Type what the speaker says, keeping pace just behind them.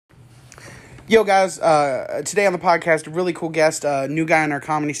Yo, guys, today on the podcast, a really cool guest, new guy in our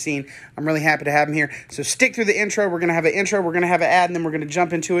comedy scene. I'm really happy to have him here. So stick through the intro. We're going to have an intro, we're going to have an ad, and then we're going to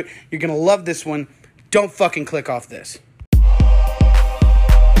jump into it. You're going to love this one. Don't fucking click off this.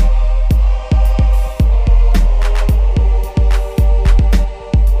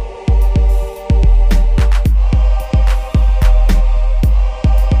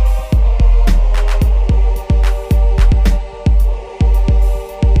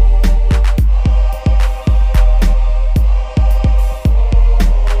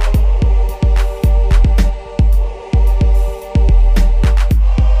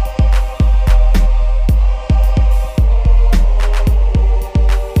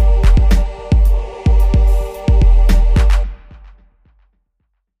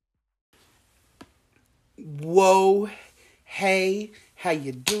 Whoa, hey, how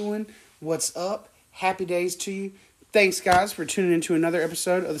you doing? What's up? Happy days to you. Thanks, guys, for tuning into another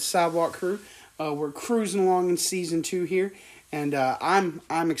episode of the Sidewalk Crew. We're cruising along in season 2 here, and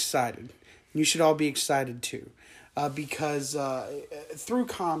I'm excited. You should all be excited too, because through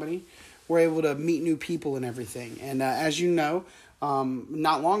comedy, we're able to meet new people and everything. And as you know,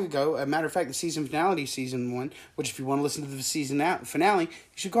 not long ago, a matter of fact, the season finale, season 1, which if you want to listen to the season finale, you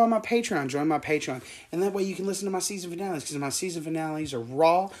should go on my Patreon, join my Patreon. And that way you can listen to my season finales, because my season finales are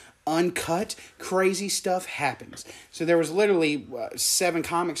raw, uncut, crazy stuff happens. So there was literally 7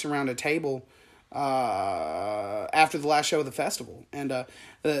 comics around a table after the last show of the festival. And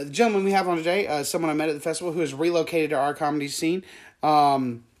the gentleman we have on today, someone I met at the festival who has relocated to our comedy scene.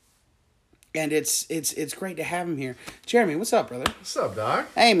 And it's great to have him here. Jeremy, what's up, brother? What's up, dog?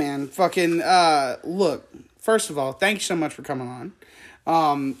 Hey, man. Fucking, look, first of all, thank you so much for coming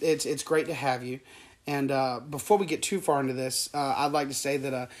on. It's great to have you. And before we get too far into this, I'd like to say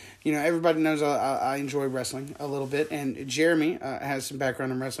that, everybody knows I enjoy wrestling a little bit. And Jeremy has some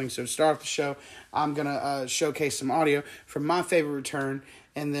background in wrestling. So to start off the show, I'm going to showcase some audio from my favorite return.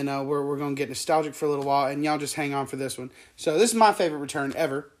 And then we're going to get nostalgic for a little while, and y'all just hang on for this one. So this is my favorite return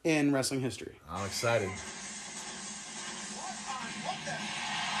ever in wrestling history. I'm excited.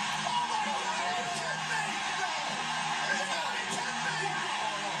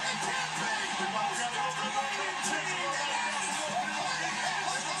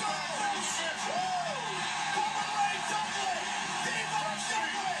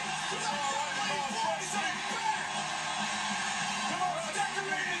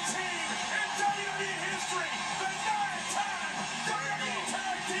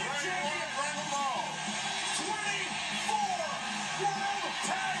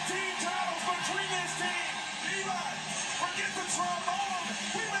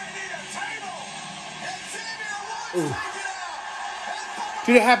 Ooh.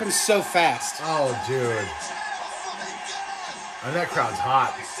 Dude, it happens so fast. Oh, dude. And that crowd's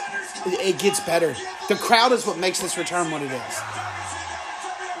hot. It gets better. The crowd is what makes this return what it is.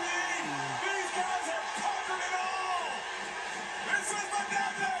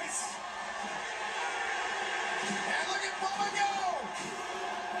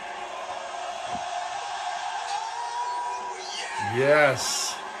 Yes.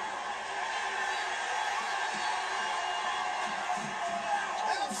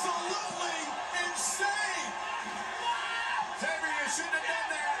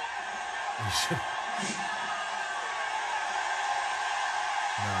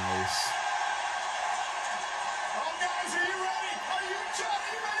 Nice. Oh, guys, are you ready? Are you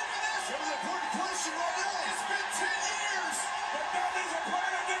ready for this? It was an important question right now. It's been 10 years, but nothing's a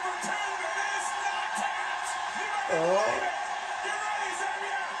plan of different tune than this knockout. You ready to believe it? You ready,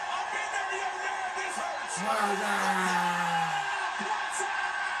 Xavier? I've been there the other day. This hurts. What's up?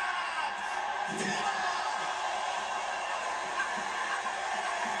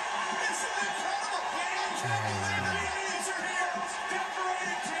 This is incredible. These are heroes.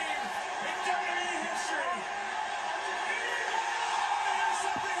 Decorated team in WWE history. There's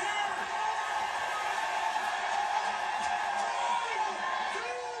something here.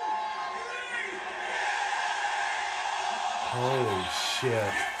 Holy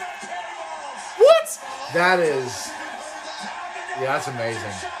shit. What? That is... Yeah, that's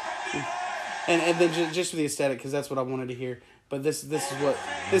amazing. And then just for the aesthetic, because that's what I wanted to hear. But this is what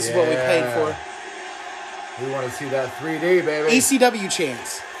we paid for. We want to see that 3D, baby. ECW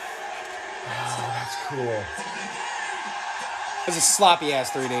chants. Oh, that's cool. It's a sloppy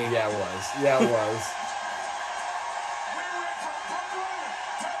ass 3D. Yeah, it was. Yeah, it was.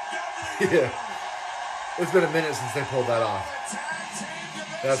 Yeah. It's been a minute since they pulled that off.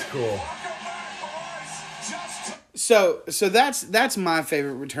 That's cool. So that's my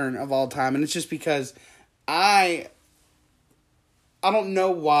favorite return of all time, and it's just because I don't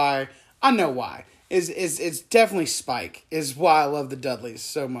know why I know why. It's definitely Spike is why I love the Dudleys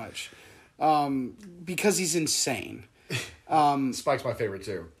so much. Because he's insane. Spike's my favorite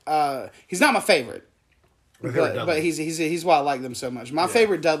too. He's not my favorite. My favorite Dudley. But he's why I like them so much. My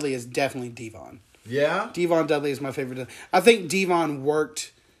favorite Dudley is definitely Devon. Yeah? Devon Dudley is my favorite. I think Devon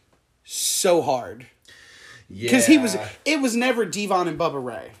worked so hard. Because it was never Devon and Bubba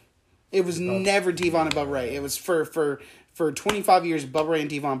Ray. It was never Devon and Bubba Ray. It was for 25 years, Bubba Ray and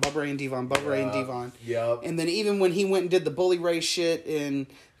Devon, Bubba Ray and Devon, Bubba Ray and Devon. Yep. And then even when he went and did the Bully Ray shit in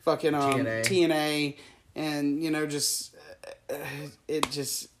fucking TNA and,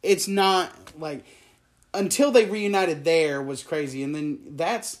 it's not, like, until they reunited there was crazy. And then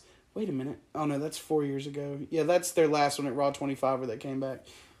wait a minute. Oh, no, that's 4 years ago. Yeah, that's their last one at Raw 25 where they came back.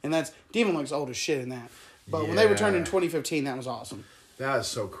 And Devon looks old as shit in that. But when they returned in 2015, that was awesome. That is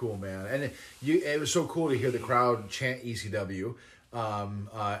so cool, man. And it was so cool to hear the crowd chant ECW,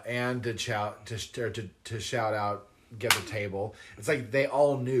 and to shout out "Get the Table." It's like they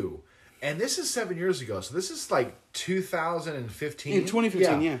all knew, and this is 7 years ago, so this is like 2015. In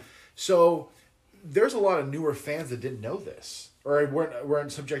 2015, yeah. So there's a lot of newer fans that didn't know this or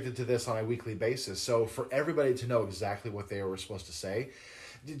weren't subjected to this on a weekly basis. So for everybody to know exactly what they were supposed to say,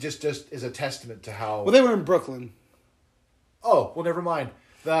 just is a testament to how. Well, they were in Brooklyn. Oh, well, never mind.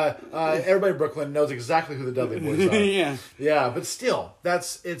 Everybody in Brooklyn knows exactly who the Dudley Boys are. Yeah. Yeah, but still, that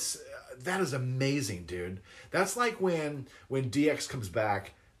is amazing, dude. That's like when DX comes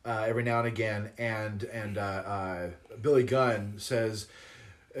back every now and again, and Billy Gunn says,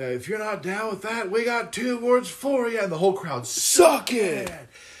 "If you're not down with that, we got 2 words for you," and the whole crowd suck it.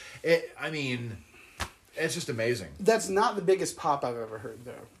 I mean, it's just amazing. That's not the biggest pop I've ever heard,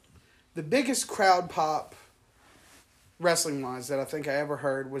 though. The biggest crowd pop, wrestling-wise, that I think I ever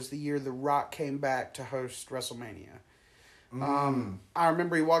heard was the year The Rock came back to host WrestleMania. I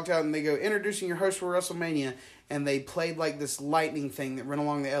remember he walked out and they go, "Introducing your host for WrestleMania," and they played like this lightning thing that ran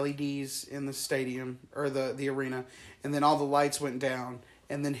along the LEDs in the stadium, or the arena, and then all the lights went down,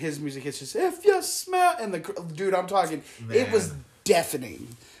 and then his music hits just, "If you smell," and dude, I'm talking, it was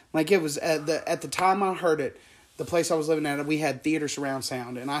deafening. Like, it was, at the time I heard it, the place I was living at, we had theater surround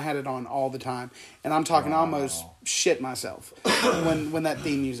sound, and I had it on all the time. And I'm talking, I almost shit myself when that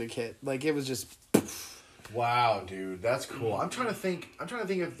theme music hit. Like, it was just. Wow, dude, that's cool. I'm trying to think of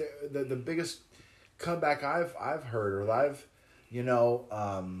the biggest comeback I've heard, or I've,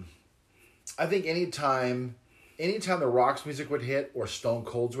 I think anytime the Rock's music would hit or Stone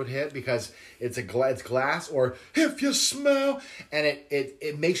Cold's would hit, because it's glass, or "If you smell," and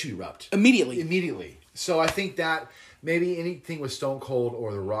it makes you erupt immediately. So I think that maybe anything with Stone Cold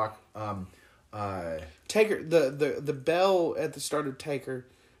or The Rock, Taker, the bell at the start of Taker,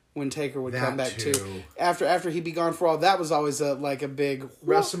 when Taker would come back too. After he'd be gone for all, that was always a big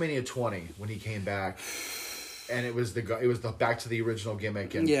WrestleMania 20 when he came back, and it was the back to the original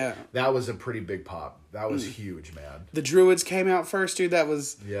gimmick, and that was a pretty big pop. That was huge, man. The Druids came out first, dude. That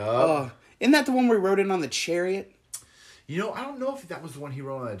was isn't that the one where he rode in on the chariot? I don't know if that was the one he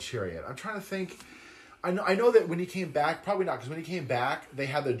rode on a chariot. I'm trying to think. I know that when he came back, probably not, because when he came back, they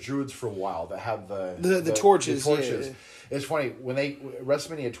had the Druids for a while that had the torches. The torches. Yeah. It's funny, when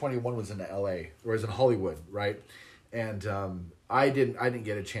WrestleMania 21 was in LA, or was in Hollywood, right? And I didn't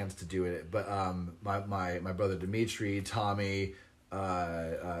get a chance to do it, but my brother Dimitri, Tommy,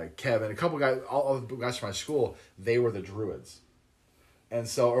 Kevin, a couple guys, all the guys from my school, they were the Druids, and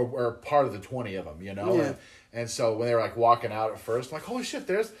so or part of the 20 of them, Yeah. And so when they were like walking out at first, I'm like, holy shit,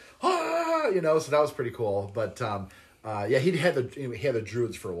 there's so that was pretty cool. But he had the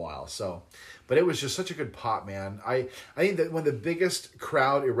Druids for a while, so. But it was just such a good pop, man. I think that one of the biggest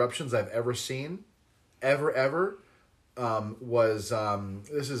crowd eruptions I've ever seen, ever, was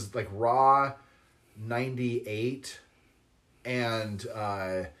this is like Raw 98, and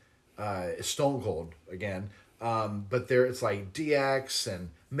Stone Cold again. But it's like DX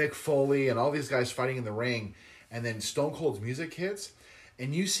and Mick Foley and all these guys fighting in the ring, and then Stone Cold's music hits,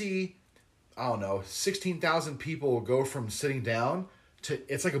 and you see, I don't know, 16,000 people go from sitting down to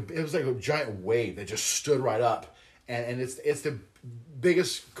it was like a giant wave that just stood right up, and it's the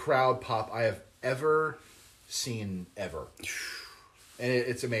biggest crowd pop I have ever seen ever, and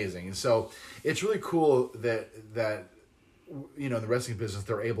it's amazing. And so it's really cool that in the wrestling business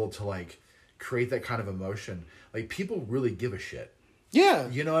they're able to like create that kind of emotion. Like, people really give a shit. Yeah.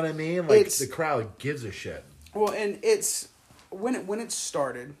 You know what I mean? Like, the crowd gives a shit. Well, and it's when it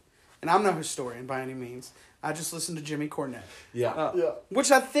started, and I'm no historian by any means. I just listened to Jimmy Cornette. Yeah. Which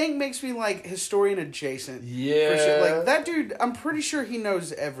I think makes me like historian adjacent. Yeah. For sure. Like, that dude, I'm pretty sure he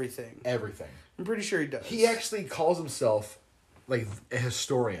knows everything. Everything. I'm pretty sure he does. He actually calls himself like a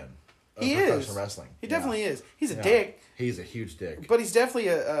historian. He professional is. wrestling. He definitely is. He's a dick. He's a huge dick. But he's definitely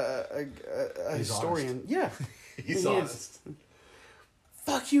a historian. Honest. Yeah. He's He honest. is.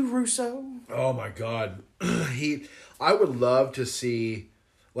 Fuck you, Russo. Oh my god. I would love to see,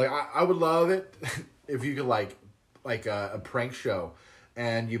 like, I would love it if you could like a prank show,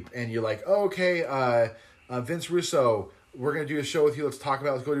 and you're like, oh, okay, Vince Russo, we're gonna do a show with you. Let's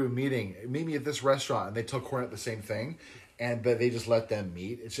go to a meeting. Meet me at this restaurant, and they tell Cornette the same thing, but they just let them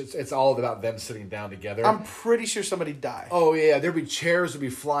meet. It's all about them sitting down together. I'm pretty sure somebody died. Oh yeah, there'd be chairs would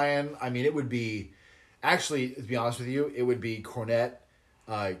be flying. I mean, it would be, actually, to be honest with you, it would be Cornette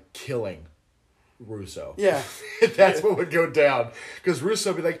killing Russo. Yeah. That's what would go down. Because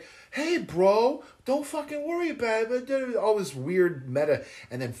Russo would be like, hey, bro, don't fucking worry about it. All this weird meta.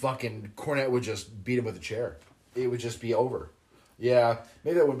 And then fucking Cornette would just beat him with a chair. It would just be over. Yeah,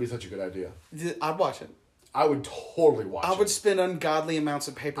 maybe that wouldn't be such a good idea. I'd watch it. I would totally watch it. I would spend ungodly amounts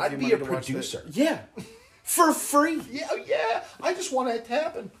of pay-per-view I'd be money a to watch producer. that. Yeah. For free. Yeah. I just want it to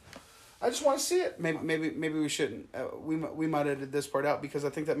happen. I just want to see it. Maybe we shouldn't. We might edit this part out because I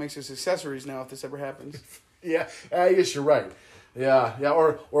think that makes us accessories now if this ever happens. Yeah, I guess you're right. Yeah,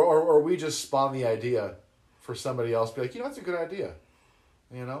 or we just spawn the idea for somebody else. Be like, that's a good idea,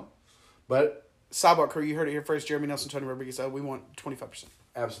 But Sidebar Crew, you heard it here first. Jeremy Nelson, Tony Rodriguez. We want 25%.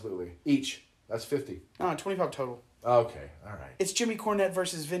 absolutely, each. That's 50. No, 25 total. Okay, all right. It's Jimmy Cornette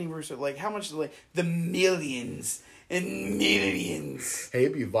versus Vinny Russo. Like, how much? Like, the millions and millions. Hey,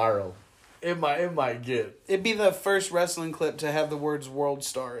 it'd be viral. It might get. It'd be the first wrestling clip to have the words "World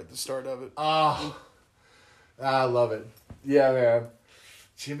Star" at the start of it. I love it. Yeah, man.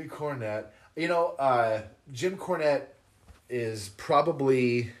 Jimmy Cornette. Jim Cornette is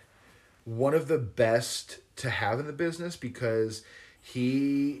probably one of the best to have in the business because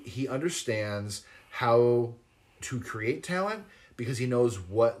he understands how to create talent because he knows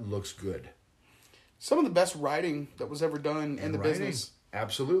what looks good. Some of the best writing that was ever done in the business.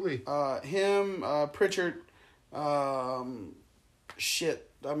 Absolutely. Him, Pritchard, shit.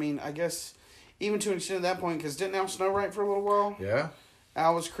 I mean, I guess even to an extent at that point, because didn't Al Snow write for a little while? Yeah.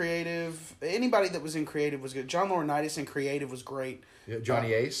 Al was creative. Anybody that was in creative was good. John Laurinaitis in creative was great. Yeah,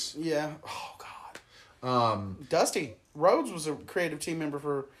 Johnny Ace. Yeah. Oh, God. Dusty Rhodes was a creative team member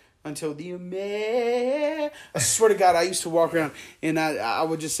for until the I swear to God, I used to walk around and I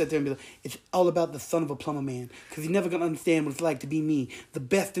would just sit there and be like, it's all about the son of a plumber man because he's never going to understand what it's like to be me, the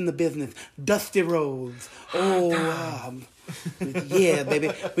best in the business, Dusty Rhodes. Oh, yeah,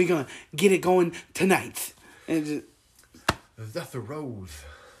 baby. We're going to get it going tonight. And just, Dusty Rhodes.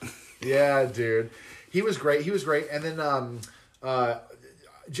 Yeah, dude. He was great. And then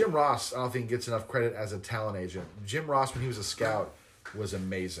Jim Ross, I don't think gets enough credit as a talent agent. Jim Ross, when he was a scout, was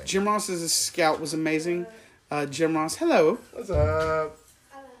amazing. Jim Ross as a scout was amazing. Jim Ross, hello. What's up?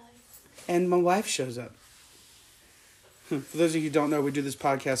 Hello. And my wife shows up. For those of you who don't know, we do this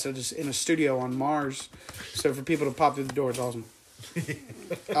podcast just in a studio on Mars. So for people to pop through the door, it's awesome.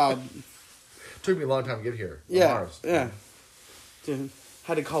 Took me a long time to get here. On Yeah, Mars. yeah. Dude,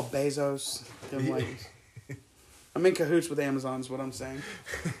 had to call Bezos. Them ladies. I'm in cahoots with Amazon is what I'm saying.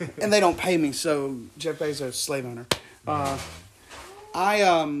 And they don't pay me, so Jeff Bezos, slave owner.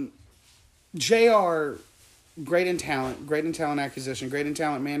 JR, great in talent acquisition, great in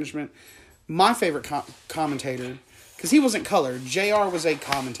talent management. My favorite commentator, because he wasn't color. JR was a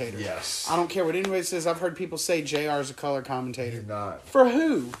commentator. Yes. I don't care what anybody says. I've heard people say JR is a color commentator. He's not. For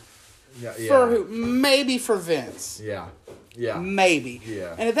who? Yeah. For who? Maybe for Vince. Yeah. Maybe.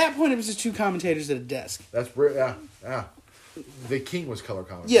 Yeah. And at that point, it was just two commentators at a desk. That's yeah. The King was color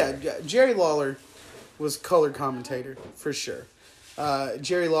commentator. Yeah, Jerry Lawler was color commentator for sure.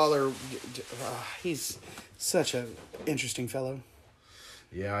 Jerry Lawler, he's such an interesting fellow.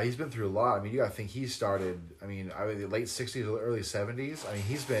 Yeah, he's been through a lot. I mean, you got to think he started. I mean, the late '60s or early '70s. I mean,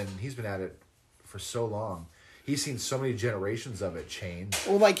 he's been at it for so long. He's seen so many generations of it change.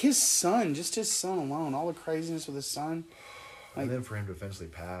 Well, like his son alone, all the craziness with his son. And then for him to eventually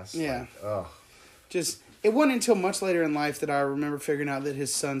pass. Yeah. Ugh. Just, it wasn't until much later in life that I remember figuring out that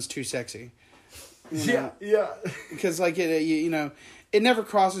his son's too sexy. You know? Yeah. Because, like, it never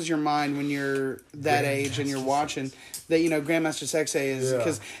crosses your mind when you're that age and you're watching that, Grandmaster Sexay is.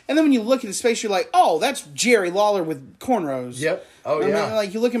 Yeah. And then when you look at his face, you're like, oh, that's Jerry Lawler with cornrows. Yep. Oh, I yeah. mean,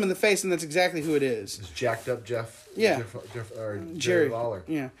 like, you look him in the face and that's exactly who it is. It's jacked up Jeff. Yeah. Or Jerry Lawler.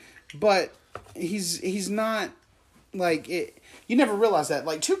 Yeah. But he's not, like, it. You never realize that.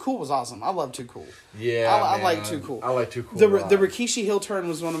 Like, Too Cool was awesome. I love Too Cool. Yeah, I like Too Cool. I like Too Cool. The Rikishi Hill turn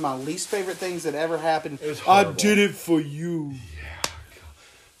was one of my least favorite things that ever happened. It was I horrible. did it for you. Yeah,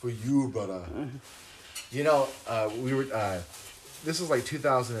 for you, brother. We were this is like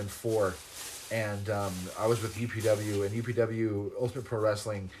 2004, and I was with UPW, and UPW Ultimate Pro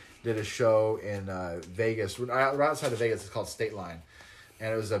Wrestling did a show in Vegas. Right outside of Vegas, it's called State Line,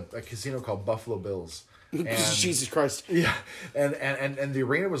 and it was a casino called Buffalo Bills. And, Jesus Christ. Yeah, and the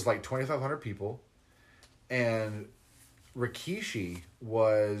arena was like 2,500 people, and Rikishi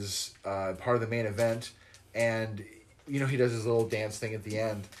was part of the main event, and he does his little dance thing at the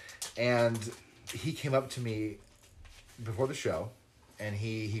end, and he came up to me before the show, and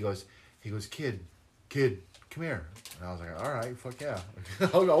he goes, kid, come here. And I was like, all right, fuck yeah.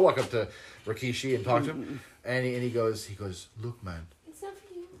 I'll walk up to Rikishi and talk to him, and he goes, look, man, It's not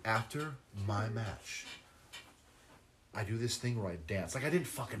for you. after my match, I do this thing where I dance. Like, I didn't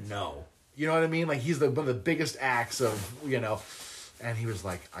fucking know. You know what I mean? Like, he's one of the biggest acts of, And he was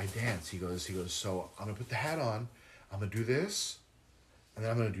like, I dance. He goes, so I'm going to put the hat on. I'm going to do this. And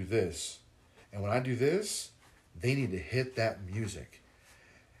then I'm going to do this. And when I do this, they need to hit that music.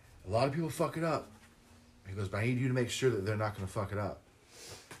 A lot of people fuck it up. He goes, but I need you to make sure that they're not going to fuck it up.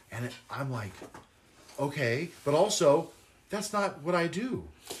 And I'm like, okay. But also, that's not what I do.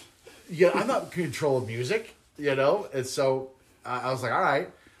 Yeah, I'm not in control of music. And so I was like, all right,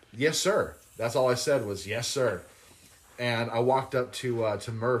 yes, sir. That's all I said was, yes, sir. And I walked up to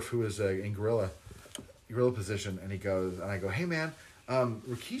Murph, who was in gorilla position, and I go, hey, man,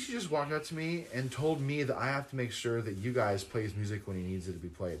 Rikishi just walked up to me and told me that I have to make sure that you guys play his music when he needs it to be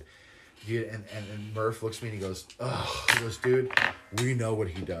played. Dude, and Murph looks at me and he goes, dude, we know what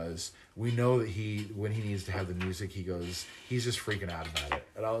he does. We know that when he needs to have the music, he goes, he's just freaking out about it.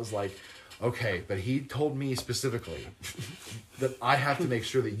 And I was like, okay, but he told me specifically that I have to make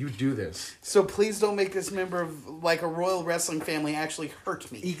sure that you do this. So please don't make this member of like a royal wrestling family actually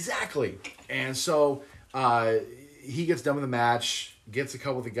hurt me. Exactly. And so he gets done with the match, gets a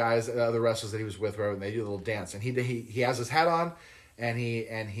couple of the guys, other wrestlers that he was with, wherever, and they do a little dance. And he has his hat on, and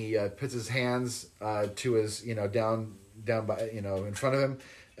he puts his hands to his down by in front of him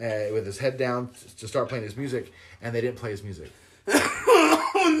with his head down to start playing his music, and they didn't play his music.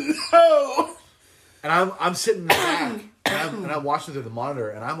 No. And I'm sitting in the back, and I'm watching through the monitor,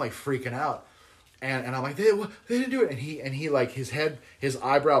 and I'm like freaking out, and I'm like, they didn't do it, and he like his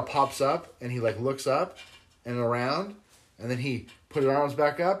eyebrow pops up, and he like looks up and around, and then he put his arms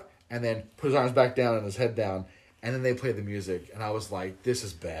back up, and then put his arms back down and his head down, and then they play the music, and I was like, this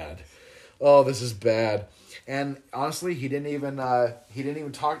is bad. Oh, this is bad. And honestly, he didn't even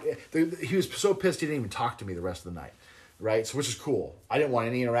talk. He was so pissed he didn't even talk to me the rest of the night. Right, so which is cool. I didn't want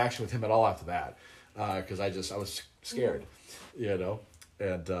any interaction with him at all after that, because I was scared,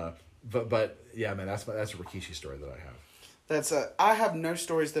 And but yeah, man, that's a Rikishi story that I have. I have no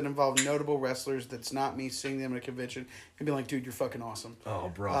stories that involve notable wrestlers that's not me seeing them at a convention and being like, dude, you're fucking awesome. Oh,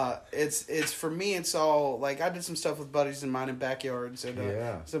 bro. It's for me. It's all like I did some stuff with buddies of mine in backyards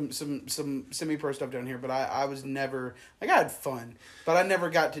and some semi-pro stuff down here. But I was never like I had fun, but I never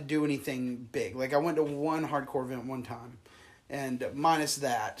got to do anything big. Like I went to one hardcore event one time, and minus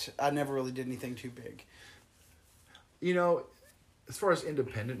that, I never really did anything too big. As far as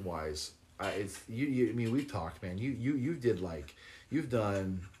independent wise. It's you. I mean, we've talked, man. You've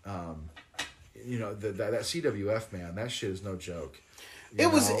done, that CWF, man. That shit is no joke.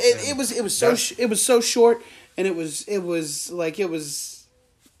 It was so short, and it was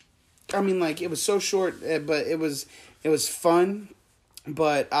so short, but it was fun.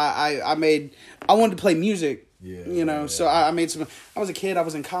 But I wanted to play music. Yeah, so I made some. I was a kid. I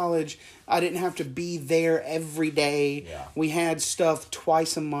was in college. I didn't have to be there every day. Yeah. We had stuff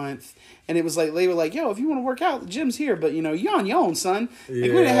twice a month, and it was like they were like, "Yo, if you want to work out, the gym's here." But you're on your own, son. Like, we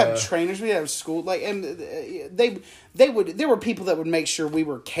didn't have trainers. We didn't have school. Like, and there were people that would make sure we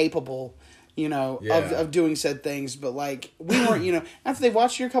were capable. Of doing said things, but like we weren't. After they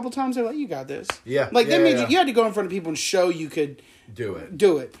watched you a couple times, they're like, "You got this." Yeah. Like they made you had to go in front of people and show you could do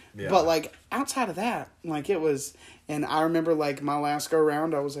it. Yeah. But like outside of that, like it was. And I remember like my last go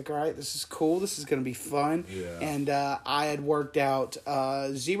around, I was like, all right, this is cool. This is going to be fun. Yeah. And I had worked out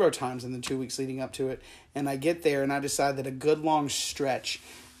 0 times in the 2 weeks leading up to it. And I get there and I decide that a good long stretch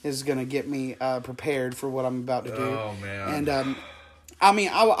is going to get me prepared for what I'm about to do. Oh, man. And I mean,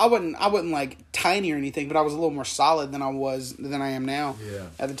 I wasn't like tiny or anything, but I was a little more solid than I am now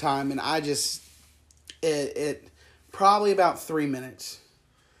at the time. And I just, it probably about 3 minutes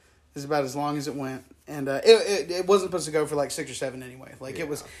is about as long as it went. And it wasn't supposed to go for like 6 or 7 anyway. Like it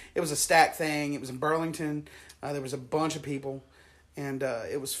was a stack thing. It was in Burlington. There was a bunch of people, and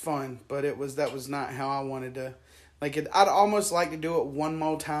it was fun. But that was not how I wanted to. Like I'd almost like to do it one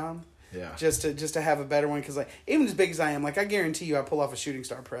more time. Yeah. Just to have a better one, because like even as big as I am, like I guarantee you, I pull off a shooting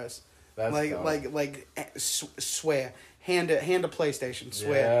star press. That's swear. hand a PlayStation.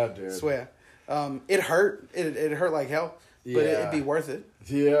 Swear. Yeah, dude. Swear. It hurt. It hurt like hell, but it'd be worth it.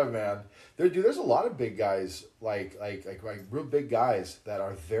 Yeah, man. There's a lot of big guys like real big guys that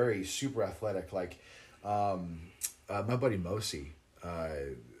are very super athletic. Like my buddy Mosi,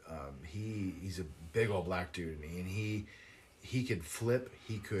 he's a big old black dude, and he could flip,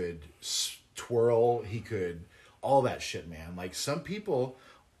 he could twirl, he could all that shit, man. Like some people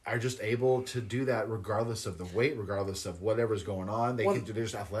are just able to do that regardless of the weight, regardless of whatever's going on. They're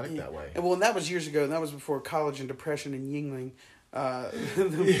just athletic that way. And that was years ago, and that was before college and depression and Yingling,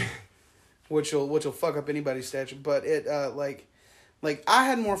 which will fuck up anybody's stature. But it like I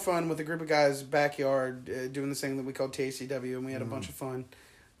had more fun with a group of guys backyard doing this thing that we called TACW, and we had a bunch of fun.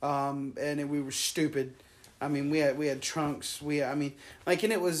 And we were stupid. I mean, we had trunks. And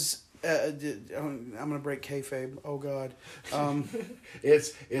it was. I'm gonna break kayfabe. Oh God,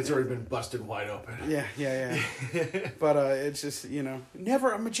 it's already been busted wide open. Yeah. But it's just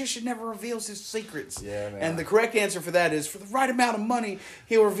a magician never reveals his secrets. Yeah, man. And the correct answer for that is for the right amount of money,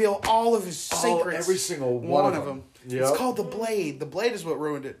 he'll reveal all of his secrets. Every single one of them. Yep. It's called the Blade. The Blade is what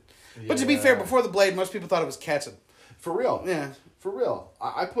ruined it. But to be fair, before the Blade, most people thought it was Katzen. For real. Yeah. For real.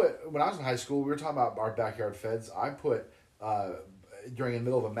 I put when I was in high school, we were talking about our backyard feds. I put. During the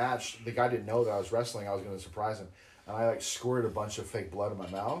middle of a match, the guy didn't know that I was wrestling. I was going to surprise him, and I squirted a bunch of fake blood in my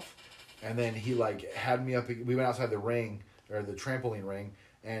mouth, and then he had me up. We went outside the ring or the trampoline ring,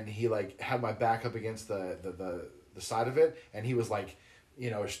 and he had my back up against the side of it, and he was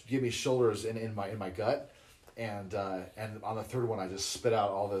give me shoulders in my gut, and on the third one I just spit out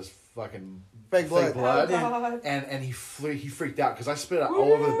all this fucking fake blood. Oh, and he freaked out because I spit it out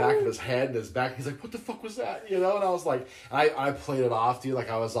all over the back of his head and his back. He's like, "What the fuck was that?" And I was like, I played it off, dude.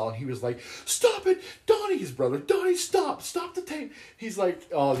 I was all, and he was like, "Stop it, Donnie, his brother, Donnie, stop the tape." He's like,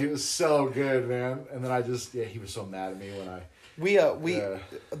 "Oh, dude, it was so good, man." And then he was so mad at me when I.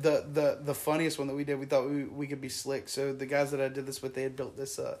 The funniest one that we did, we thought we could be slick. So the guys that I did this with, they had built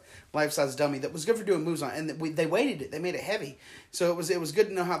this life-size dummy that was good for doing moves on, and they weighted it. They made it heavy, so it was good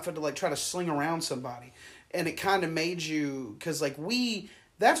to know how to try to sling around somebody, and it kind of made you because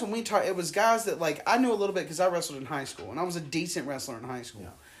that's when we taught. It was guys that I knew a little bit because I wrestled in high school, and I was a decent wrestler in high school,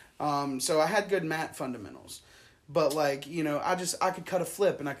 so I had good mat fundamentals, but I could cut a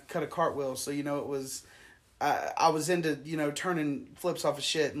flip and I could cut a cartwheel, so it was. I was into, turning flips off of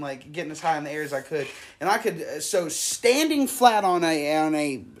shit and getting as high in the air as I could. And I could, so standing flat on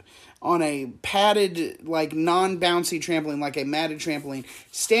a padded, non-bouncy trampoline, like a matted trampoline,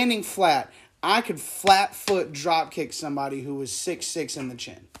 standing flat, I could flat foot drop kick somebody who was 6'6" in the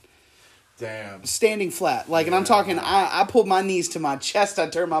chin. Damn. Standing flat. And I'm talking, I pulled my knees to my chest, I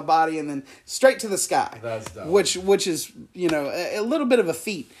turned my body, and then straight to the sky. That's dope. Which is, a little bit of a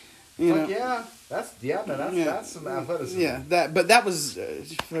feat. That's some athleticism. Yeah, that was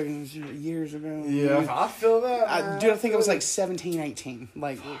fucking years ago. Yeah, I feel that. I think it was 17, 18.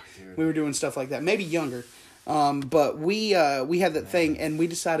 We were doing stuff like that, maybe younger. But we had that thing, and we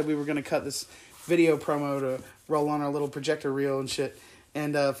decided we were going to cut this video promo to roll on our little projector reel and shit.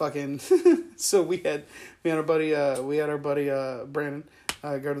 And so we had our buddy Brandon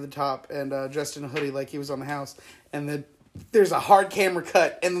go to the top and dressed in a hoodie like he was on the house, and then. There's a hard camera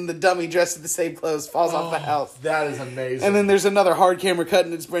cut, and then the dummy dressed in the same clothes falls off the house. That is amazing. And then there's another hard camera cut,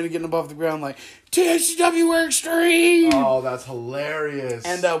 and it's Brandon getting above the ground THW, we're extreme. Oh, that's hilarious.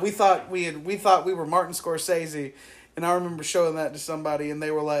 And we thought we were Martin Scorsese, and I remember showing that to somebody, and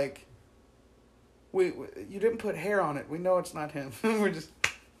they were like, "You didn't put hair on it. We know it's not him." We're just.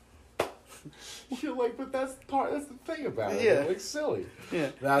 You're but that's the thing about it. Yeah. It's silly.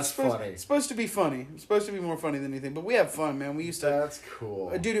 Yeah. That's funny. It's supposed to be funny. It's supposed to be more funny than anything. But we have fun, man. We used to. That's cool.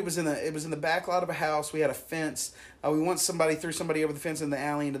 Dude, it was in the back lot of a house. We had a fence. We threw somebody over the fence in the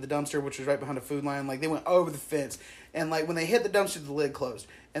alley into the dumpster, which was right behind the food line. They went over the fence, and when they hit the dumpster, the lid closed,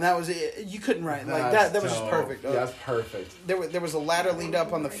 and that was it. You couldn't write that. That was just perfect. That's perfect. There was a ladder leaned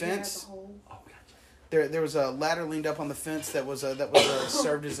up on the fence. There was a ladder leaned up on the fence that was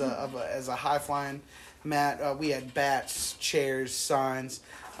served as a high flying mat. We had bats, chairs, signs.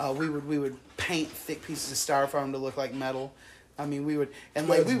 We would paint thick pieces of styrofoam to look like metal. I mean, we would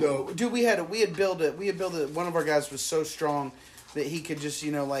we had built it. One of our guys was so strong that he could just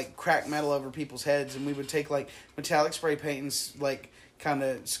crack metal over people's heads, and we would take metallic spray paint and kind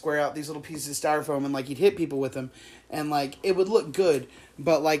of square out these little pieces of styrofoam, and he'd hit people with them, and it would look good.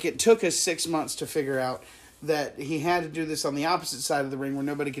 But it took us 6 months to figure out that he had to do this on the opposite side of the ring where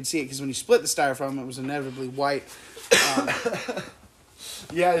nobody could see it, because when you split the styrofoam, it was inevitably white.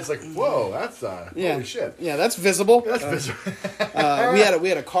 Yeah, it's whoa, that's holy shit. Yeah, that's visible. That's visible. We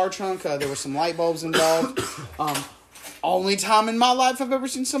had a car trunk. There were some light bulbs involved. Only time in my life I've ever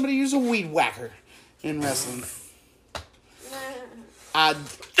seen somebody use a weed whacker in wrestling.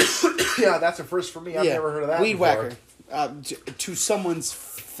 Yeah, that's a first for me. I've never heard of that weed before. whacker to someone's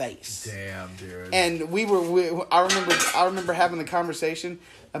face. Damn, dude. And I remember having the conversation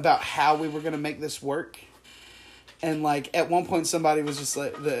about how we were going to make this work. And like at one point, somebody was just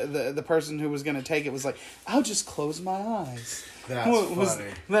like the person who was going to take it was like, "I'll just close my eyes." That's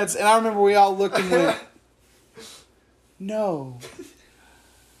funny. And I remember we all looked and went, "No."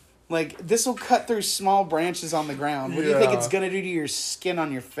 Like this will cut through small branches on the ground. What do you think it's going to do to your skin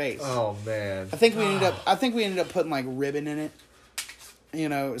on your face? Oh man. I think we ended up putting like ribbon in it. You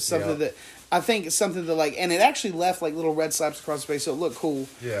know, something that like, and it actually left like little red slaps across the face, so it looked cool.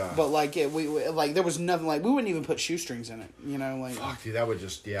 Yeah. But like we like there was nothing like we wouldn't even put shoestrings in it. You know, like fuck, dude, that would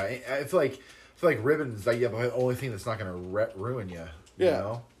just I feel like ribbon is like the only thing that's not gonna ruin you. You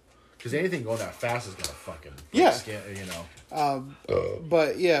know, because anything going that fast is gonna fucking skin, you know.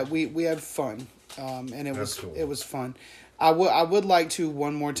 But yeah, we had fun, and it was cool. It was fun. I would like to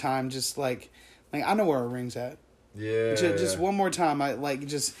one more time, just like I know where our ring's at. Yeah. Just one more time, I like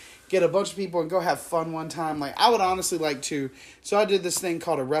just get a bunch of people and go have fun one time. Like I would honestly like to. So I did this thing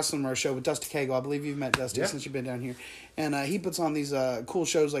called a Wrestling Row show with Dusty Cagle. I believe you've met Dusty since you've been down here, and he puts on these cool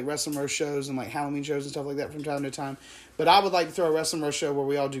shows like Wrestling Row shows and like Halloween shows and stuff like that from time to time. But I would like to throw a Wrestling Row show where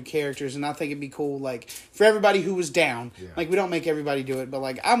we all do characters, and I think it'd be cool like for everybody who was down. Yeah. Like we don't make everybody do it, but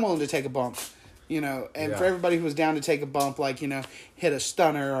like I'm willing to take a bump. You know, and for everybody who was down to take a bump, like, you know, hit a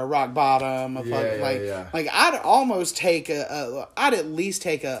stunner or a rock bottom, like I'd almost take I'd at least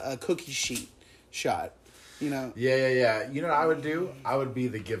take a cookie sheet shot, you know. Yeah. You know what I would do? I would be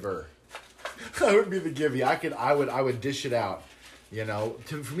the giver. I would be the givey. I would dish it out. You know,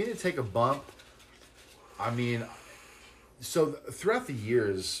 for me to take a bump. I mean, so throughout the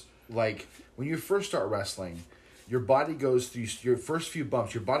years, like when you first start wrestling, your body goes through your first few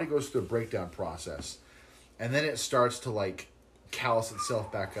bumps. Your body goes through a breakdown process, and then it starts to like callus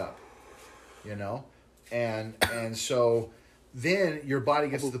itself back up, you know, and so then your body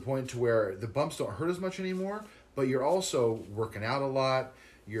gets to the point to where the bumps don't hurt as much anymore, but you're also working out a lot.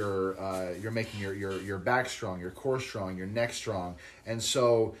 You're making your back strong, your core strong, your neck strong, and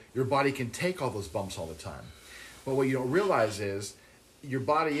so your body can take all those bumps all the time. But what you don't realize is your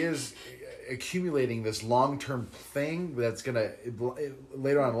body is accumulating this long-term thing that's gonna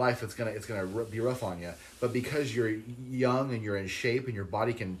later on in life it's gonna be rough on you, but because you're young and you're in shape and your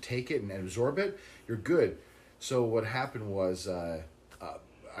body can take it and absorb it, you're good. So what happened was I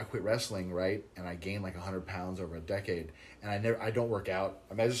quit wrestling, right, and I gained like 100 pounds over a decade, and I don't work out.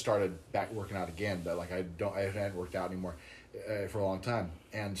 I mean, I just started back working out again, but like I hadn't worked out anymore for a long time,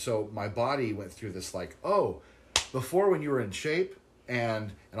 and so my body went through this like, oh, before when you were in shape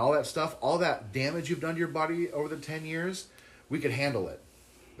and all that stuff, all that damage you've done to your body over the 10 years, we could handle it.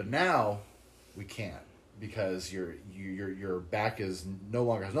 But now we can't, because your back is no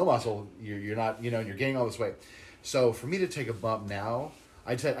longer has no muscle. You're not, you know, and you're gaining all this weight. So for me to take a bump now,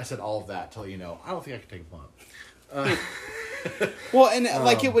 I said all of that to let you know, I don't think I could take a bump. Well, and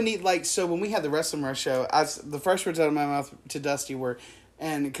like it would need like, so when we had the Wrestling Rush show, the first words out of my mouth to Dusty were,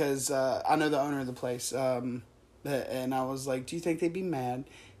 and because I know the owner of the place, and I was like, do you think they'd be mad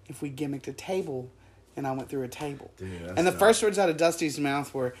if we gimmicked a table and I went through a table? Dude, and the first words out of Dusty's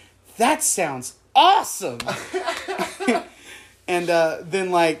mouth were, that sounds awesome! And then,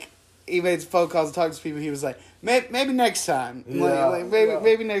 like, he made phone calls and talked to people. He was like, maybe next time.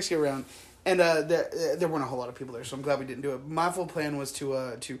 Maybe next year around. And there weren't a whole lot of people there, so I'm glad we didn't do it. My full plan was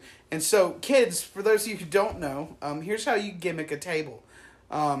to and so, kids, for those of you who don't know, here's how you gimmick a table.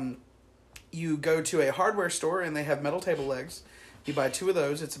 You go to a hardware store, and they have metal table legs. You buy 2 of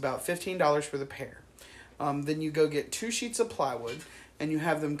those. It's about $15 for the pair. Then you go get 2 sheets of plywood, and you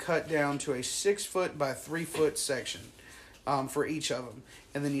have them cut down to a 6-foot by 3-foot section for each of them.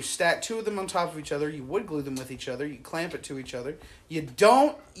 And then you stack 2 of them on top of each other. You wood glue them with each other. You clamp it to each other. You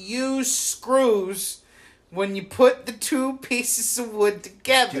don't use screws when you put the 2 pieces of wood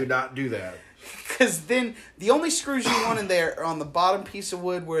together. Do not do that. Because then the only screws you want in there are on the bottom piece of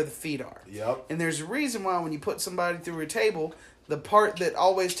wood where the feet are. Yep. And there's a reason why when you put somebody through a table, the part that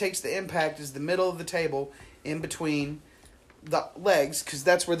always takes the impact is the middle of the table in between the legs, because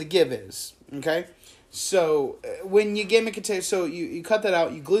that's where the give is. Okay? So when you gimmick a table, so you cut that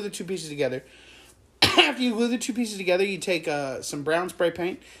out, you glue the 2 pieces together. After you glue the 2 pieces together, you take some brown spray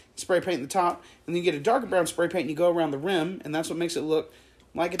paint the top, and then you get a darker brown spray paint and you go around the rim, and that's what makes it look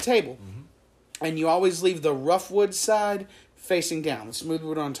like a table. Mm-hmm. And you always leave the rough wood side facing down, the smooth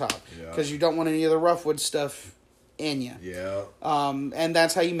wood on top, because you don't want any of the rough wood stuff in you. Yeah. And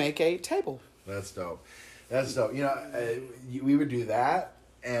that's how you make a table. That's dope. That's dope. You know, we would do that,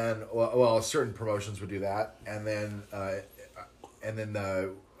 and well, certain promotions would do that, and then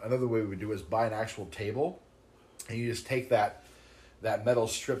another way we would do is buy an actual table, and you just take that metal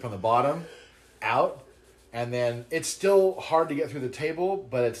strip on the bottom out, and then it's still hard to get through the table,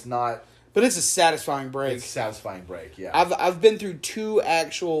 but it's not. But it's a satisfying break. It's a satisfying break, yeah. I've been through 2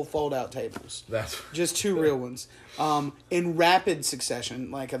 actual fold-out tables. That's just 2 real ones. In rapid succession,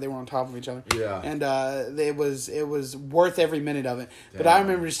 like they were on top of each other. Yeah. And it was worth every minute of it. Damn. But I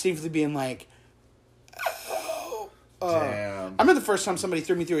remember distinctly being like, oh. Damn. I remember the first time somebody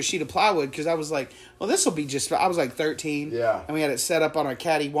threw me through a sheet of plywood because I was like, well, this will be just. I was like 13. Yeah. And we had it set up on a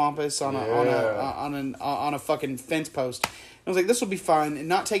cattywampus on a fucking fence post. I was like, this will be fine, and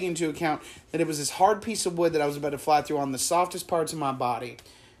not taking into account that it was this hard piece of wood that I was about to fly through on the softest parts of my body,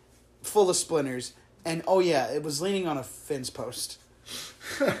 full of splinters, and oh yeah, it was leaning on a fence post.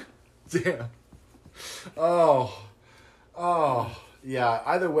 Damn. Oh, yeah.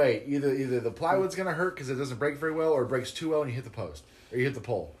 Either way, either the plywood's gonna hurt because it doesn't break very well, or it breaks too well and you hit the post or you hit the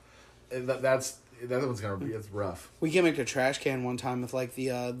pole. The other one's it's rough. We gimmicked a trash can one time with like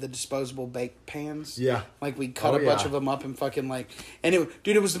the disposable bake pans. Yeah. Like we cut a bunch of them up and fucking like, and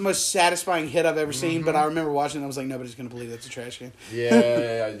it was the most satisfying hit I've ever seen. But I remember watching it, and I was like, nobody's gonna believe that's a trash can.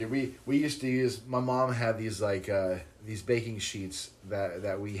 Yeah. We used to use. My mom had these like these baking sheets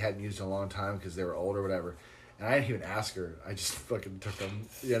that we hadn't used in a long time because they were old or whatever, and I didn't even ask her. I just fucking took them,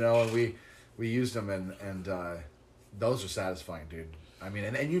 and we used them, and those are satisfying, dude. I mean,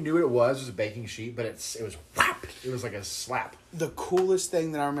 and you knew what it was a baking sheet, but it was whap. It was like a slap. The coolest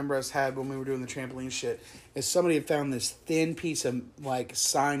thing that I remember us had when we were doing the trampoline shit is somebody had found this thin piece of like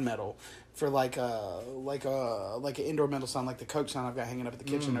sign metal for like an indoor metal sign, like the Coke sign I've got hanging up at the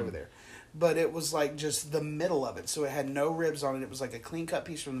kitchen over there. But it was like just the middle of it, so it had no ribs on it. It was like a clean cut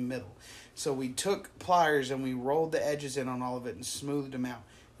piece from the middle. So we took pliers and we rolled the edges in on all of it and smoothed them out.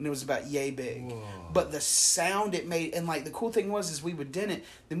 And it was about yay big. Whoa. But the sound it made, and like the cool thing was is we would dent it,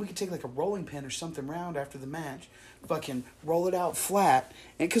 then we could take like a rolling pin or something round after the match, fucking roll it out flat.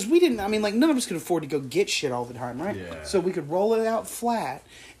 And because we didn't, I mean, like none of us could afford to go get shit all the time, right? Yeah. So we could roll it out flat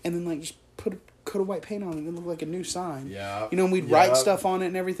and then like just coat a white paint on it and it looked like a new sign. Yeah. You know, and we'd write stuff on it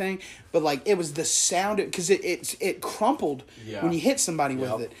and everything. But like it was the sound, because it crumpled when you hit somebody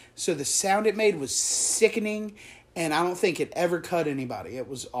with it. So the sound it made was sickening. And I don't think it ever cut anybody. It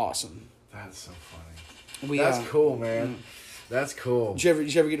was awesome. That's so funny. That's cool, man. That's cool. Did you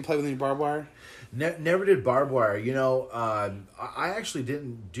ever get to play with any barbed wire? Never did barbed wire. You know, I actually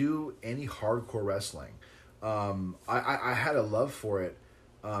didn't do any hardcore wrestling. I had a love for it.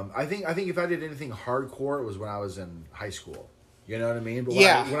 I think if I did anything hardcore, it was when I was in high school. You know what I mean? But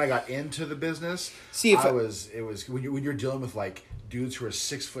when I got into the business, it was when you're dealing with like dudes who are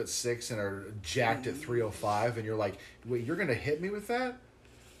 6'6" and are jacked at 305, and you're like, wait, you're gonna hit me with that?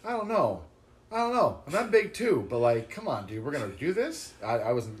 I don't know. I'm not big too, but like, come on, dude, we're gonna do this.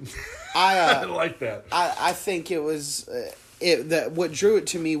 I wasn't. I didn't like that. I think it was what drew it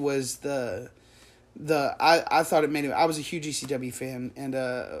to me was I thought it made it. I was a huge ECW fan, and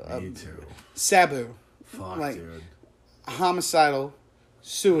me too. Sabu, fuck, like, dude, homicidal,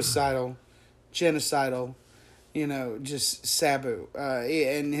 suicidal, genocidal. You know, just Sabu,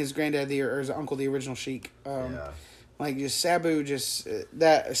 and his granddad, or his uncle, the original Sheik. Like just Sabu,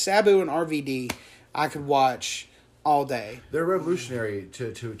 that Sabu and RVD, I could watch all day. They're revolutionary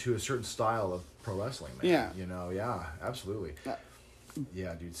to a certain style of pro wrestling, man. Yeah, you know, yeah, absolutely.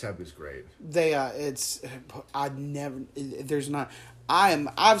 Yeah, dude, Sabu's great. I've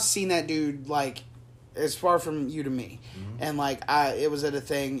seen that dude like. It's far from you to me, and like it was at a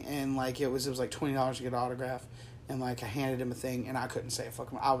thing, and like it was like $20 to get an autograph, and like I handed him a thing, and I couldn't say a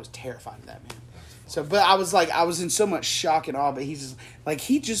fucking. I was terrified of that man. So, but I was in so much shock and awe. But he's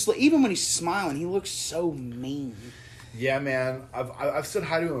just even when he's smiling, he looks so mean. Yeah, man. I've said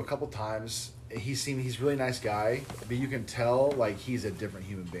hi to him a couple times. He's a really nice guy, but you can tell like he's a different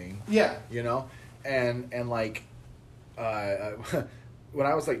human being. Yeah, you know, and like, when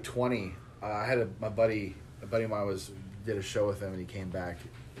I was like 20. I had a buddy of mine did a show with him, and he came back.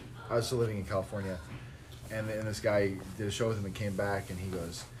 I was still living in California, and this guy did a show with him and came back, and he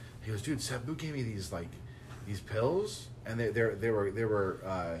goes, dude, Sabu gave me these pills, and they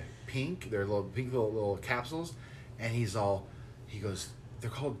were pink. They're little capsules, and he goes, they're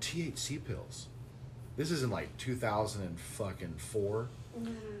called THC pills. This is in like 2004,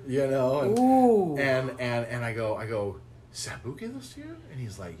 you know, and I go. Sabu gave those to you? And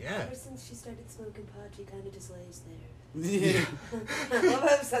he's like, yeah. Ever since she started smoking pot, she kind of just lays there. Yeah. I love how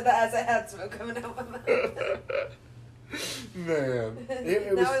I've said that as I had smoke coming out my mouth. Man.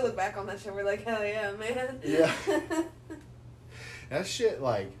 Now we look back on that shit, we're like, hell yeah, man. Yeah. That shit,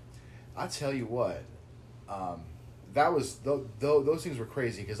 like, I tell you what, that was, those things were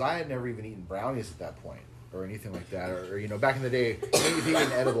crazy, because I had never even eaten brownies at that point, or anything like that, or you know, back in the day, anything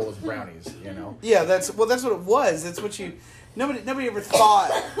edible was brownies, you know? Yeah, that's what it was. That's what you... Nobody ever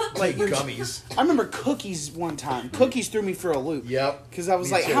thought, like... Gummies. I remember cookies one time. Cookies threw me for a loop. Yep. Because I was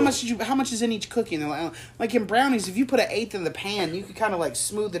Me like, too. how much is in each cookie? And they're like in brownies, if you put an eighth in the pan, you could kind of like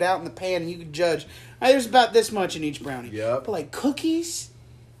smooth it out in the pan, and you could judge, there's about this much in each brownie. Yep. But like chookies?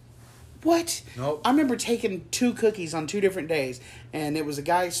 What? Nope. I remember taking 2 cookies on 2 different days, and it was a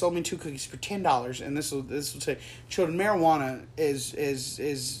guy who sold me 2 cookies for $10. And this will say, children, marijuana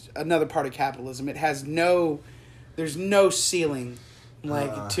is another part of capitalism. It has there's no ceiling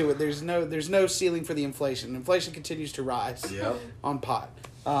to it. There's no ceiling for the inflation. Inflation continues to rise on pot.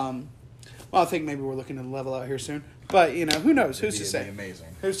 Well, I think maybe we're looking to level out here soon, but you know, who knows? Who's to say? Amazing.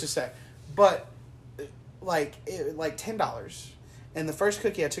 Who's to say? But like $10. And the first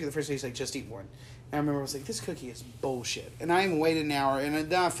cookie I took the first day, he's like, just eat one. And I remember I was like, this cookie is bullshit. And I even waited an hour,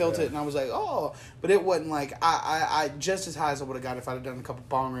 and then I felt it, and I was like, oh. But it wasn't like, I just as high as I would have got if I'd have done a couple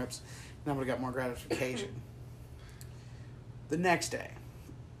bong rips, and I would have got more gratification. The next day,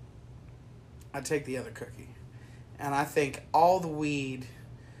 I take the other cookie, and I think all the weed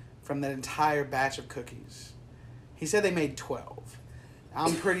from that entire batch of cookies, he said they made 12.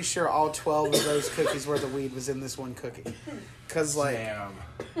 I'm pretty sure all 12 of those cookies worth of weed was in this one cookie. Because, like, Damn.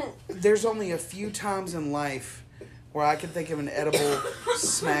 there's only a few times in life where I can think of an edible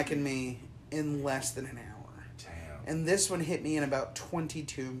smacking me in less than an hour. Damn. And this one hit me in about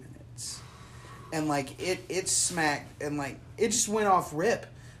 22 minutes. And, like, it smacked, and, like, it just went off rip.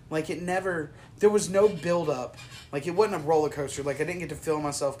 Like, there was no build-up. Like, it wasn't a roller coaster. Like, I didn't get to feel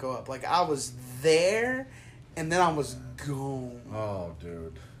myself go up. Like, I was there, and then I was gone. Oh,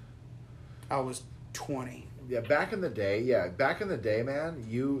 dude. I was 20. Yeah, back in the day, man,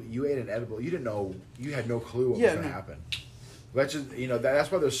 you ate an edible. You didn't know, you had no clue what was going to happen. That's just, you know, that's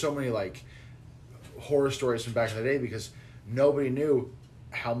why there's so many, like, horror stories from back in the day, because nobody knew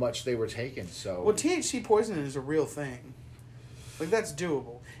how much they were taking. So, well, THC poisoning is a real thing. Like, that's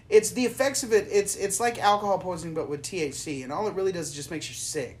doable. It's the effects of it. It's like alcohol poisoning, but with THC, and all it really does is just makes you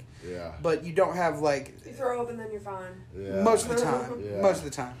sick. Yeah. But you don't have, like... You throw up and then you're fine. Yeah. Most of the time. Yeah. Most of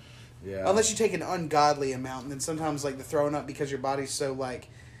the time. Yeah. Unless you take an ungodly amount, and then sometimes, like, the throwing up, because your body's so, like,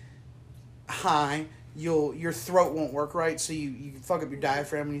 high, your throat won't work right, so you fuck up your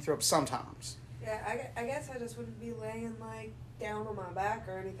diaphragm when you throw up sometimes. Yeah, I guess I just wouldn't be laying, like, down on my back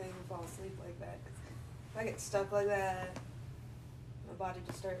or anything and fall asleep like that. If I get stuck like that, my body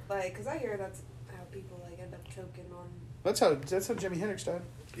just starts, like, because I hear that's how people, like, end up choking on... That's how Jimi Hendrix died.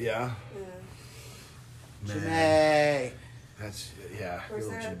 Yeah. Yeah. Jimmy. That's, yeah. Of course,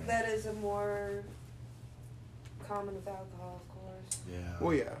 little Jimmy. that is a more common with alcohol, of course. Yeah.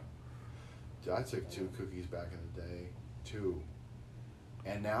 Well, yeah. Dude, I took 2 cookies back in the day. 2.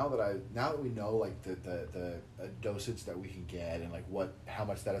 And now that we know, like, the dosage that we can get, and like how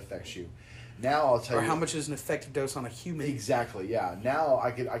much that affects you, now I'll tell you. Or how much is an effective dose on a human? Exactly. Yeah. Now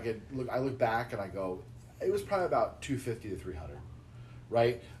I look back and I go, it was probably about 250 to 300,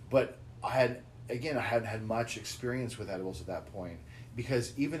 right? But I hadn't had much experience with edibles at that point,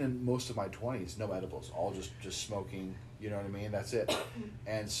 because even in most of my 20s, no edibles, all just smoking. You know what I mean? That's it.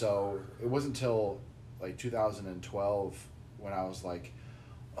 And so it wasn't until like 2012 when I was like,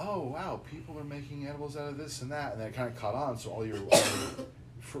 oh wow, people are making edibles out of this and that, and then it kind of caught on. So all your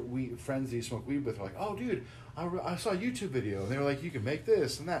friends that you smoke weed with were like, oh dude, I saw a YouTube video, and they were like, you can make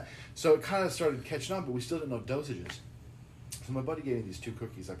this and that. So it kind of started catching on, but we still didn't know dosages. So my buddy gave me these 2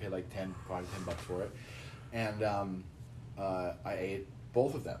 cookies. I paid like probably $10 for it, and I ate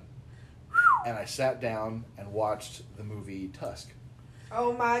both of them, and I sat down and watched the movie Tusk.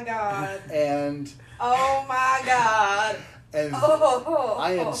 Oh my god. And oh my god. And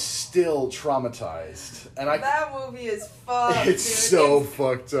I am still traumatized. And that movie is fucked. It's dude. so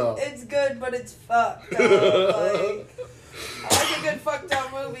fucked up. It's good, but it's fucked up. Like, I like a good fucked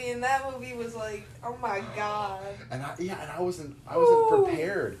up movie, and that movie was like, oh my god. And I wasn't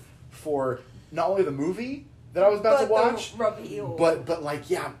prepared for not only the movie that I was about to watch, but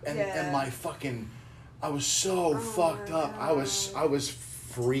like and my fucking, I was so fucked up. I was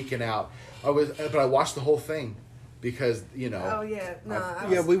freaking out. But I watched the whole thing. Because, you know... Oh, yeah.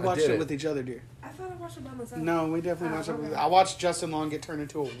 No, we watched it with each other, dear. I thought I watched it by myself. No, we definitely watched it with... I watched Justin Long get turned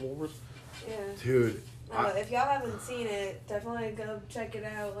into a walrus. Yeah. Dude, If y'all haven't seen it, definitely go check it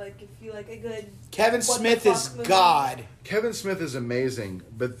out. Like, if you like a good Kevin what the Smith fuck is movie. God. Kevin Smith is amazing,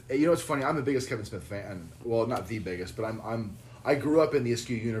 but you know what's funny? I'm the biggest Kevin Smith fan. Well, not the biggest, but I grew up in the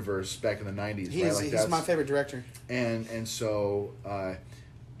Askew universe back in the '90s. He's my favorite director. And so,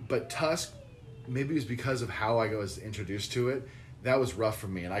 but Tusk, maybe it was because of how I was introduced to it. That was rough for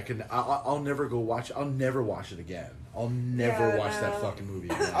me, and I'll never go watch. I'll never watch it again. I'll never watch that fucking movie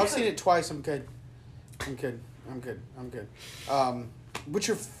again. I've seen it twice. I'm good. What's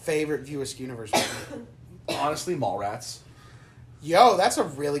your favorite View Askew universe movie? Honestly, Mallrats. Yo, that's a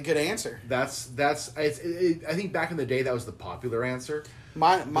really good answer. That's. I think back in the day that was the popular answer.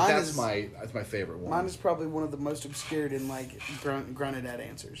 Mine That's is my favorite one. Mine is probably one of the most obscured and like grunted at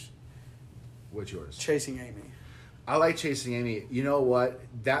answers. What's yours? Chasing Amy. I like Chasing Amy. You know what?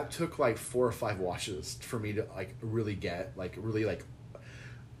 That took like 4 or 5 watches for me to like really get like.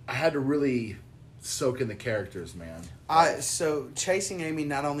 I had to really soak in the characters, man. So Chasing Amy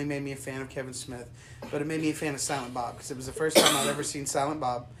not only made me a fan of Kevin Smith, but it made me a fan of Silent Bob because it was the first time I'd ever seen Silent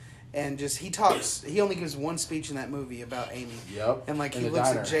Bob, and just he only gives one speech in that movie about Amy. Yep. And like In he the looks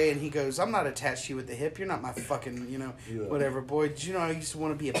diner. at Jay and he goes, "I'm not attached to you at the hip. You're not my fucking Yeah. whatever boy. Did you know I used to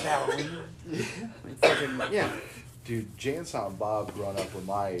want to be a ballerina?" Like, fucking yeah. Dude, Jay and Silent Bob growing up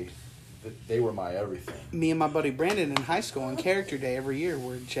they were my everything. Me and my buddy Brandon in high school on Character Day every year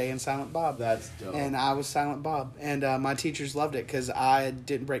were Jay and Silent Bob. That's dope. And I was Silent Bob. And my teachers loved it because I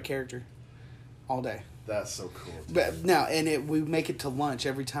didn't break character all day. That's so cool. But no, and we make it to lunch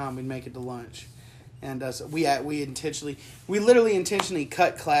every time. We'd make it to lunch. And so we literally intentionally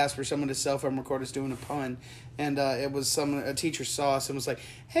cut class for someone to cell phone record us doing a pun. And it was a teacher saw us and was like,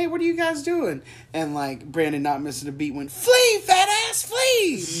 "Hey, what are you guys doing?" And like Brandon, not missing a beat, went, "Flee, fat ass,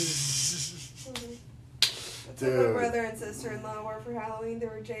 flee!" That's what my brother and sister-in-law were for Halloween. They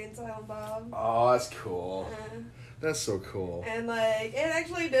were Jay and Silent Bob. Oh, that's cool. That's so cool. And like, it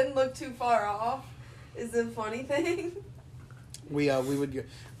actually didn't look too far off. Is the funny thing. We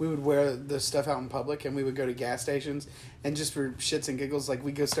would wear the stuff out in public, and we would go to gas stations, and just for shits and giggles, like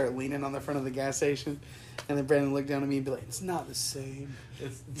we'd go start leaning on the front of the gas station, and then Brandon looked down at me and be like, "It's not the same."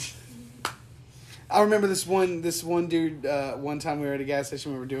 I remember this one dude. One time we were at a gas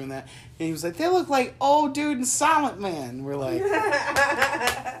station, we were doing that, and he was like, "They look like old dude and Silent Man." We're like,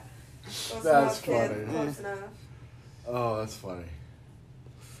 That's funny. Close enough. Oh, that's funny.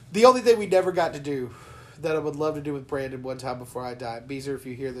 the only thing we never got to do that I would love to do with Brandon one time before I die. Beezer, if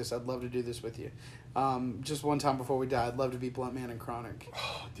you hear this, I'd love to do this with you. Just one time before we die, I'd love to be Blunt Man and Chronic.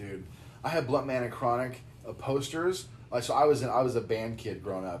 Oh, dude, I had Blunt Man and Chronic posters. So I was a band kid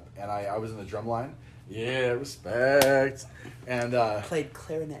growing up, and I was in the drum line. Yeah, respect. And Played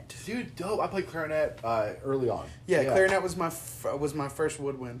clarinet. dude, dope. I played clarinet early on. Yeah, clarinet was my first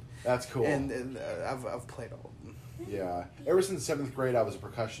woodwind. That's cool. And I've played all of them. Yeah. Ever since 7th grade, I was a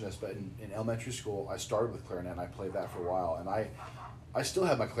percussionist, but in elementary school, I started with clarinet, and I played that for a while. And I still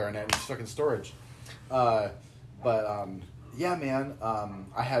have my clarinet, and it's stuck in storage. Yeah, man,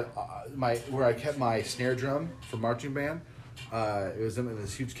 I had where I kept my snare drum for marching band. It was in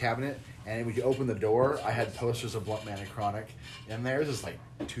this huge cabinet, and when you open the door, I had posters of Blunt Man and Chronic. And theirs is like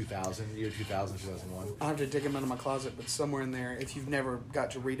 2000, year 2000, 2001. I'll have to dig them out of my closet, but somewhere in there, if you've never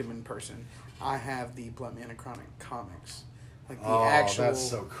got to read them in person, I have the Blunt Man and Chronic comics. Like the actual, that's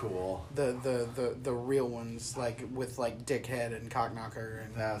so cool. The real ones, like with like Dickhead and Cockknocker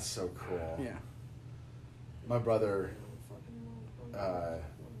and That's so cool. yeah. My brother,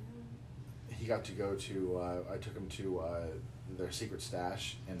 he got to go to. I took him to their secret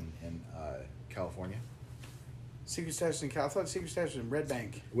stash in California. Secret Stash in Cal. I thought Secret Stash was in Red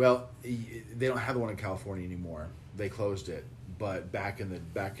Bank. Well, they don't have the one in California anymore. They closed it. But back in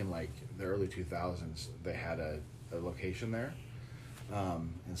like the early 2000s, they had a location there,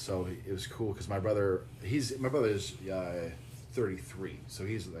 and so it was cool because my brother is 33, so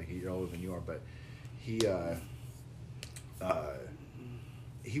he's like a year older than you are, but he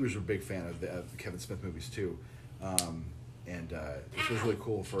was a big fan of the Kevin Smith movies too, and it was really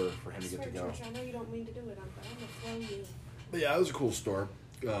cool for him to get to go. George, I know you don't mean to do it, but I'm gonna throw you. But yeah, it was a cool store.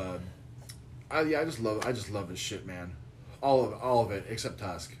 I just love this shit, man. All of it except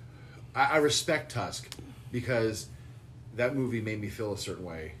Tusk. I respect Tusk because that movie made me feel a certain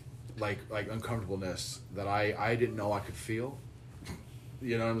way, like uncomfortableness that I didn't know I could feel.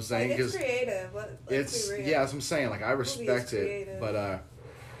 You know what I'm saying? Like, it's creative. Let's be real. Yeah, that's what I'm saying. Like I respect it, creative. but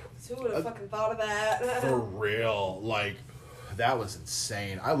Who would have fucking thought of that? for real, like that was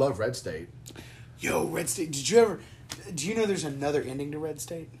insane. I love Red State. Yo, Red State. Do you know there's another ending to Red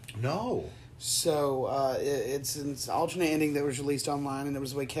State? No. So it's an alternate ending that was released online, and it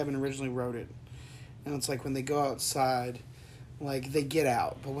was the way Kevin originally wrote it. and it's like when they go outside, like they get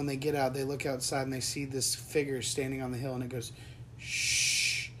out, but when they get out, they look outside and they see this figure standing on the hill, and it goes,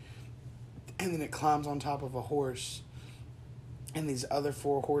 shh, and then it climbs on top of a horse, and these other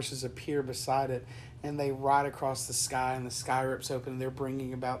 4 horses appear beside it, and they ride across the sky, and the sky rips open, and they're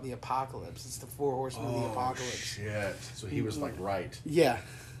bringing about the apocalypse. It's the 4 horsemen of the apocalypse. Shit. So he was like right. Yeah.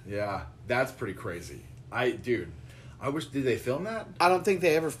 Yeah, that's pretty crazy. I wish, did they film that? I don't think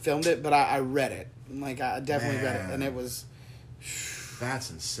they ever filmed it, but I read it. Like, I definitely read it, and it was... That's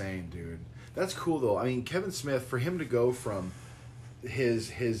insane, dude. That's cool, though. I mean, Kevin Smith, for him to go from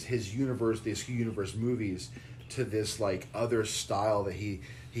his universe, the Askew Universe movies, to this, like, other style that he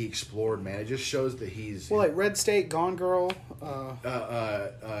explored, man, it just shows that he's... Well, like Red State, Gone Girl,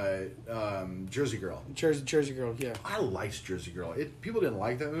 Jersey Girl. Jersey Girl, yeah. I liked Jersey Girl. People didn't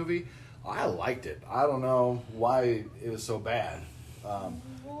like that movie. I liked it. I don't know why it was so bad.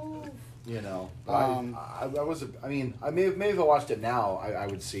 You know, I may have watched it now. I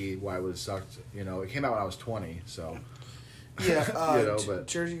would see why it would have sucked. You know, it came out when I was 20, so. Yeah, you know, but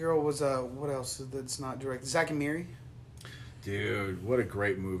Jersey Girl was what else that's not direct? Zack and Miri. Dude, what a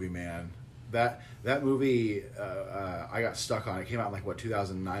great movie, man! That movie, I got stuck on. It came out in like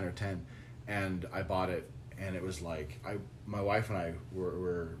 2009 or 10, and I bought it, and it was like my wife and I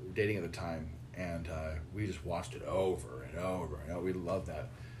were dating at the time, and we just watched it over and over. You know, we loved that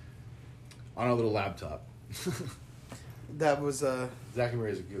on our little laptop. That was Zack and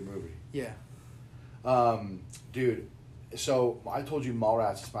Miri is a good movie. Yeah. Dude, so I told you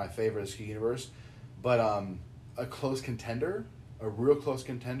Mallrats is my favorite Ski Universe, but a close contender, a real close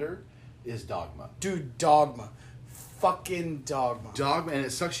contender, is Dogma. Dude, Dogma. Fucking Dogma. Dogma, and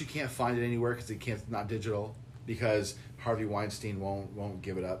it sucks you can't find it anywhere because it's not digital, because Harvey Weinstein won't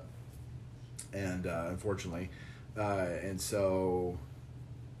give it up, and unfortunately, and so,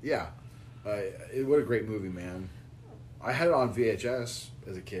 yeah, what a great movie, man. I had it on VHS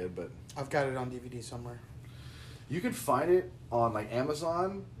as a kid, but I've got it on DVD somewhere. you can find it on like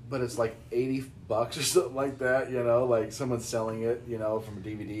Amazon, but it's like $80 or something like that. You know, like someone's selling it, you know, from a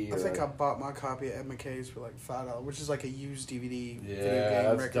DVD. I think I bought my copy at Ed McKay's for like $5, which is like a used DVD video game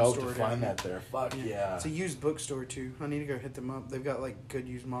that's record dope store. to find that there. Fuck yeah. It's a used bookstore too. I need to go hit them up. They've got like good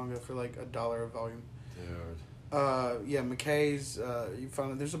used manga for like $1 a volume. Dude. Yeah, McKay's. You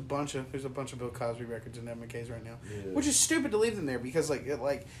find there's a bunch of Bill Cosby records in Ed McKay's right now, Yeah. which is stupid to leave them there because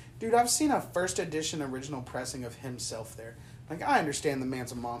dude, I've seen a first edition original pressing of himself there. Like, I understand the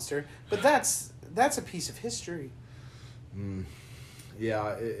man's a monster, but that's a piece of history.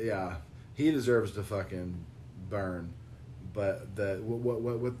 Yeah. He deserves to fucking burn, but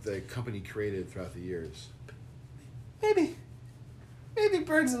what the company created throughout the years. Maybe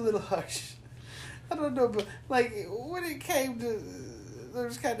Bird's a little harsh. I don't know, but like when it came to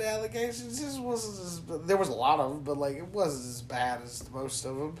those kind of allegations, this wasn't there was a lot of them, but like it wasn't as bad as most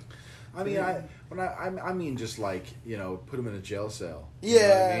of them. I mean, I mean, just like, you know, put him in a jail cell. You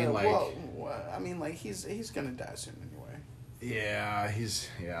Yeah, know what I mean? Like, well, I mean, like he's gonna die soon anyway.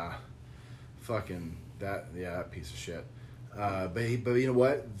 Yeah, fucking that piece of shit. But you know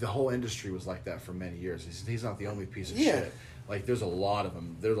what? The whole industry was like that for many years. He's not the only piece of shit. Like, there's a lot of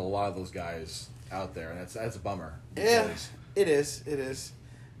them. There's a lot of those guys out there, and that's a bummer. Yeah, it is.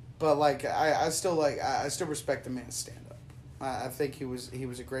 But like, I still respect the man's stand up. I think he was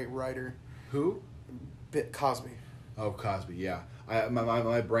a great writer. Who? Cosby. Oh, Cosby. Yeah.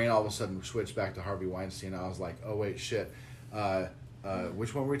 My brain all of a sudden switched back to Harvey Weinstein. I was like, oh wait, shit.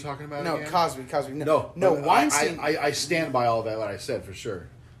 Which one were we talking about? No, again? Cosby. No, Weinstein. I stand by all that what I said for sure.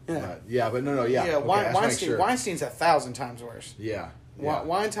 Yeah. But no. Yeah. Yeah. Okay, sure. Weinstein's 1,000 times worse. Yeah.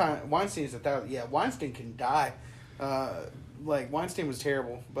 Weinstein's 1,000. Yeah. Weinstein can die. Like Weinstein was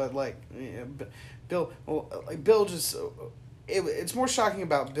terrible, but like, Bill just. It's more shocking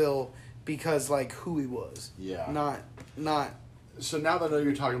about Bill because like who he was. Yeah. Not. So now that I know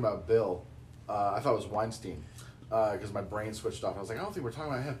you're talking about Bill, I thought it was Weinstein because my brain switched off. I was like, I don't think we're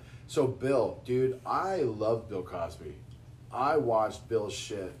talking about him. So Bill, dude, I love Bill Cosby. I watched Bill's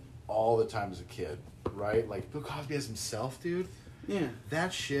shit all the time as a kid, right? Like Bill Cosby as himself, dude. Yeah.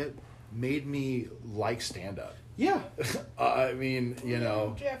 That shit made me like stand-up. Yeah. I mean, you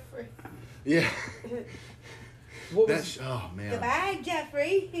know. Jeffrey. Yeah. What was? Oh man. Goodbye,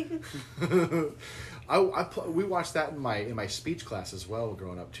 Jeffrey. We watched that in my speech class as well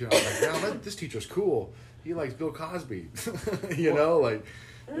growing up too. I was like, wow, this teacher's cool. He likes Bill Cosby. You know, like,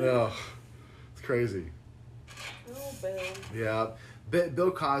 it's crazy. Oh, Bill. Yeah,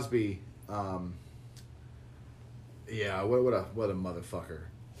 Bill Cosby. Yeah, what a motherfucker.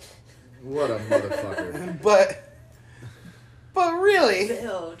 What a motherfucker. But But really,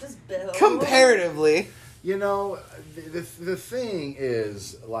 Bill, just Bill. comparatively, You know, the thing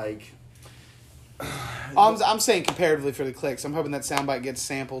is, like... I'm saying comparatively for the clicks. I'm hoping that soundbite gets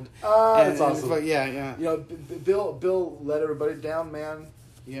sampled. That's awesome. Yeah. You know, Bill let everybody down, man.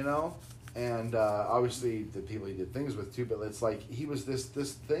 You know, and obviously the people he did things with too. But it's like he was this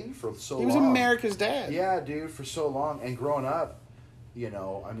thing for so long. He was America's dad. Yeah, dude, for so long. And growing up, you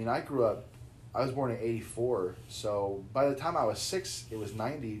know, I mean, I was born in '84, so by the time I was 6, it was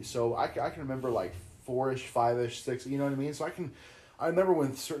 '90. So I can remember like 4-ish, 5-ish, 6. You know what I mean? So I remember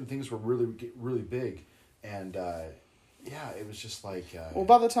when certain things were really big, and yeah, it was just like. Well,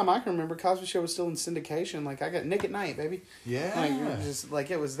 by the time I can remember, Cosby Show was still in syndication. Like I got Nick at Night, baby. Yeah. Like,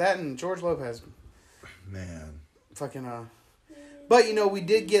 it was that and George Lopez. Man. Fucking But you know, we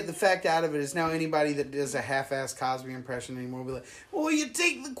did get the fact out of it is now anybody that does a half-ass Cosby impression anymore will be like, well, you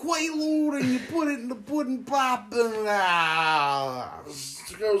take the Quaalude and you put it in the pudding pop and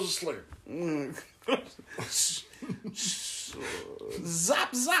It goes to sleep.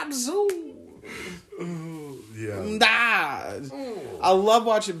 Zap zap zoo. Yeah. I love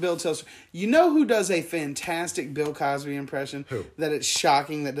watching Bill tell stories. You know who does a fantastic Bill Cosby impression? Who? That it's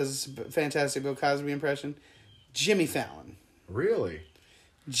shocking that does a fantastic Bill Cosby impression? Jimmy Fallon. Really?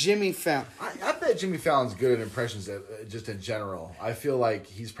 Jimmy Fallon. I bet Jimmy Fallon's good at impressions, just in general. I feel like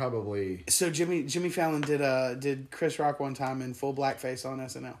he's probably... So Jimmy Fallon did Chris Rock one time in full blackface on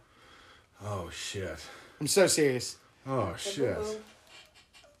SNL. Oh, shit. I'm so serious. Oh, shit.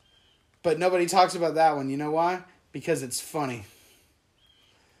 But nobody talks about that one. You know why? Because it's funny.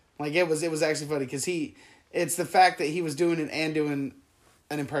 Like it was actually funny because it's the fact that he was doing it and doing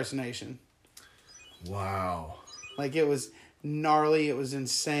an impersonation. Wow. Like it was gnarly. It was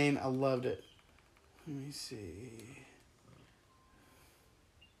insane. I loved it. Let me see.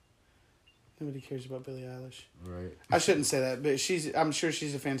 Nobody cares about Billie Eilish. Right. I shouldn't say that, but I'm sure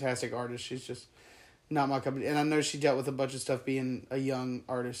she's a fantastic artist. She's just not my cup of tea. And I know she dealt with a bunch of stuff being a young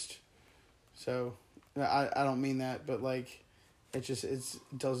artist. So, I don't mean that, but like, it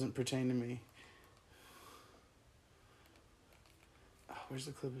doesn't pertain to me. Oh, where's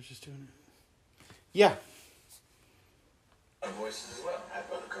the clip of just doing it? Yeah. Voices as well.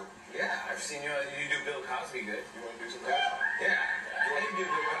 Yeah, I've seen you do Bill Cosby good. You want to do some Cosby? Yeah. You want to do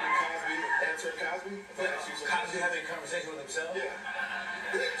Bill Cosby? Answer Cosby? Cosby having a conversation with himself? Yeah.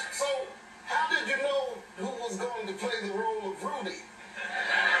 So, how did you know who was going to play the role of Rudy?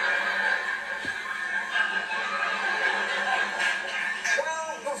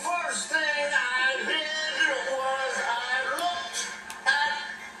 Well, the first thing I did was I looked at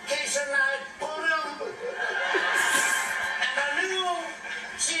Keisha Knight Podium, and I knew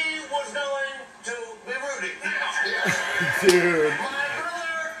she was going to be Rudy. Dude. My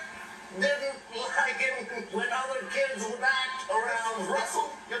brother didn't like it when other kids would act around Russell.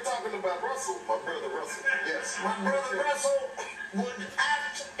 You're talking about Russell, my brother Russell. Yes. My brother Russell would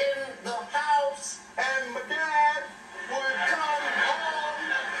act in the house, and my dad would come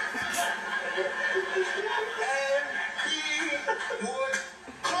home, and he would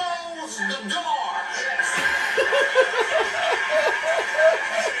close the door.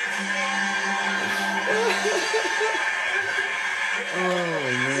 Oh,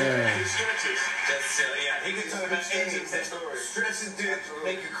 man. Stretches. That's silly. Yeah, he can talk about anything. Stretches do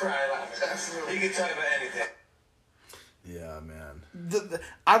make you cry a lot. Absolutely. He can talk about anything. Yeah, man.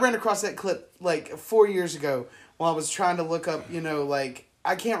 I ran across that clip like 4 years ago while I was trying to look up, you know, like,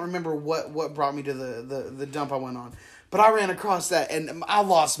 I can't remember what brought me to the dump I went on. But I ran across that and I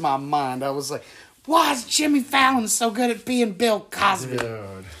lost my mind. I was like, why is Jimmy Fallon so good at being Bill Cosby?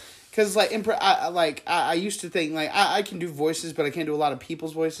 Dude. Because I used to think like I can do voices, but I can't do a lot of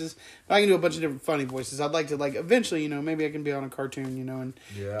people's voices. But I can do a bunch of different funny voices. I'd like to like eventually, you know, maybe I can be on a cartoon, you know, and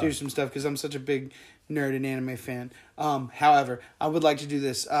do some stuff because I'm such a big nerd and anime fan. However, I would like to do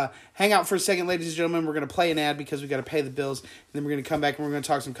this. Hang out for a second, ladies and gentlemen. We're gonna play an ad because we got to pay the bills, and then we're gonna come back and we're gonna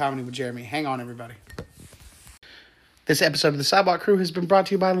talk some comedy with Jeremy. Hang on, everybody. This episode of the Sidewalk Crew has been brought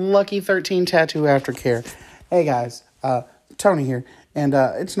to you by Lucky 13 Tattoo Aftercare. Hey guys, Tony here. And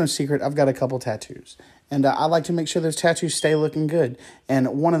it's no secret, I've got a couple tattoos. And I like to make sure those tattoos stay looking good.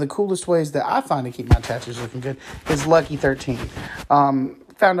 And one of the coolest ways that I find to keep my tattoos looking good is Lucky 13.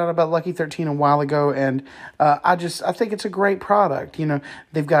 Found out about Lucky 13 a while ago, and I think it's a great product. You know,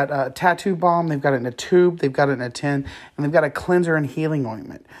 they've got a tattoo balm, they've got it in a tube, they've got it in a tin, and they've got a cleanser and healing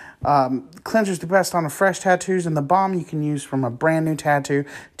ointment. Cleanser's the best on a fresh tattoos, and the balm you can use from a brand new tattoo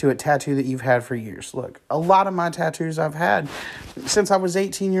to a tattoo that you've had for years. Look, a lot of my tattoos I've had since I was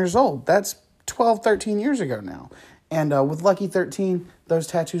 18 years old. That's 12, 13 years ago now. And with Lucky 13, those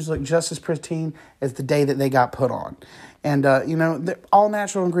tattoos look just as pristine as the day that they got put on. And, they're all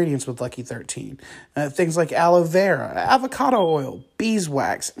natural ingredients with Lucky 13. Things like aloe vera, avocado oil,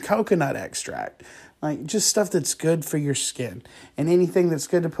 beeswax, coconut extract. Like, just stuff that's good for your skin. And anything that's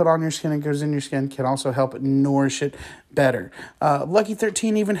good to put on your skin and goes in your skin can also help nourish it better. Lucky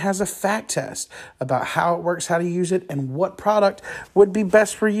 13 even has a fact test about how it works, how to use it, and what product would be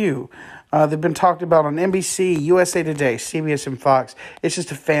best for you. They've been talked about on NBC, USA Today, CBS, and Fox. It's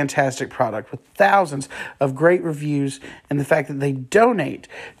just a fantastic product with thousands of great reviews, and the fact that they donate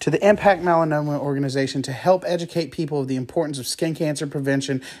to the Impact Melanoma organization to help educate people of the importance of skin cancer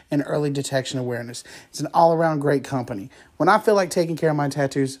prevention and early detection awareness. It's an all-around great company. When I feel like taking care of my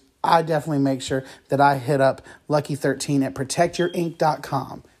tattoos, I definitely make sure that I hit up Lucky 13 at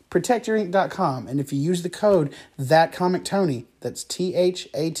protectyourink.com. protectyourink.com, and if you use the code ThatComicTony, that's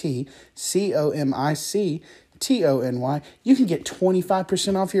ThatComicTony, you can get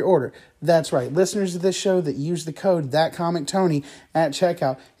 25% off your order. That's right, listeners of this show that use the code ThatComicTony at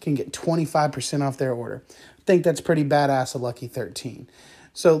checkout can get 25% off their order. I think that's pretty badass of Lucky 13.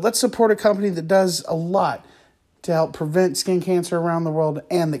 So let's support a company that does a lot to help prevent skin cancer around the world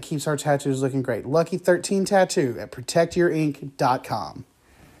and that keeps our tattoos looking great. Lucky 13 Tattoo at protectyourink.com.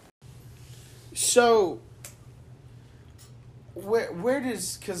 So, where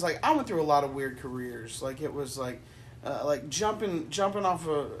does, because like I went through a lot of weird careers. Like it was like jumping off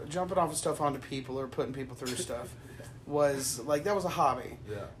of stuff onto people or putting people through stuff was like that was a hobby.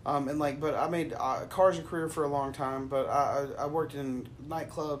 Yeah. But I made cars a career for a long time. But I worked in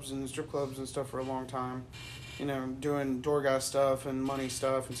nightclubs and strip clubs and stuff for a long time. You know, doing door guy stuff and money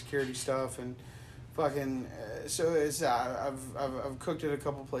stuff and security stuff and fucking. So it's I've cooked at a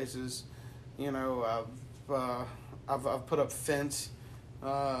couple places. You know, I've put up fence.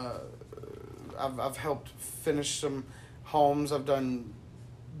 I've helped finish some homes. I've done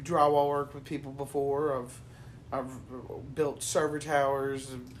drywall work with people before. I've built server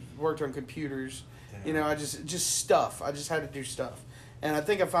towers. Worked on computers. Damn. You know, I just stuff. I just had to do stuff, and I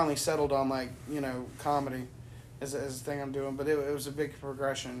think I finally settled on comedy as a thing I'm doing. But it was a big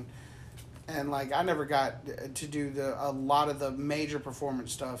progression, and I never got to do a lot of the major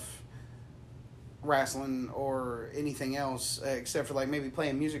performance stuff. Wrestling or anything else except for maybe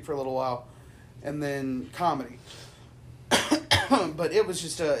playing music for a little while and then comedy. But it was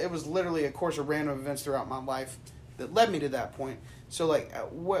just it was literally a course of random events throughout my life that led me to that point. So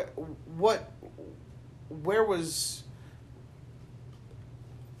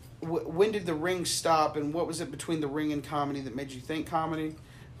when did the ring stop, and what was it between the ring and comedy that made you think comedy?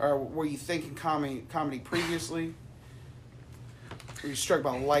 Or were you thinking comedy previously? Were you struck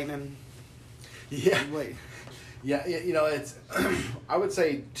by lightning? Yeah. Wait. Yeah, it's, I would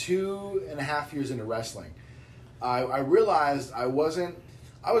say 2.5 years into wrestling, I realized I was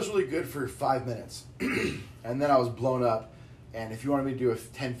really good for 5 minutes, and then I was blown up, and if you wanted me to do a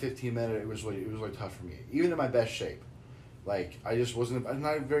 10-15 minute, it was really tough for me, even in my best shape. I'm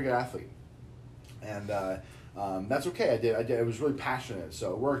not a very good athlete, and that's okay, I was really passionate,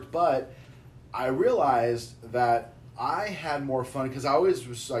 so it worked, but I realized that I had more fun, because I always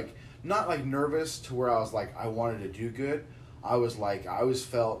was not nervous to where I was I wanted to do good. I always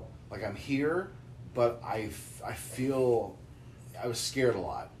felt like I'm here, but I feel I was scared a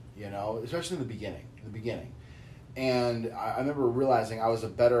lot, especially in the beginning. And I remember realizing I was a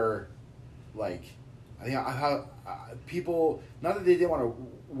better, I think people, not that they didn't want to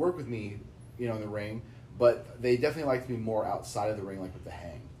work with me, in the ring, but they definitely liked me more outside of the ring, with the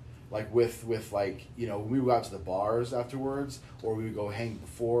hang. With when we would go out to the bars afterwards, or we would go hang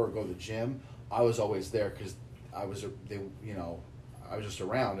before or go to the gym, I was always there because I was just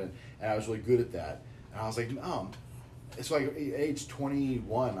around and I was really good at that. And I was like, it's at age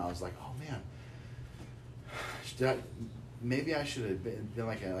 21, I was like, oh man, maybe I should have been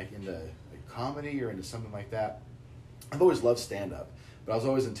into comedy or into something like that. I've always loved stand up, but I was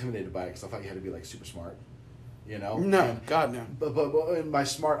always intimidated by it because I thought you had to be super smart. No, God no. But in by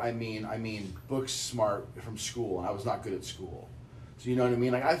smart I mean book smart from school, and I was not good at school. So you know what I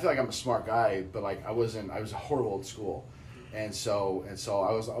mean? I feel like I'm a smart guy, but I was horrible at school, and so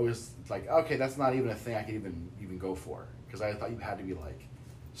I was always okay, that's not even a thing I could even go for, because I thought you had to be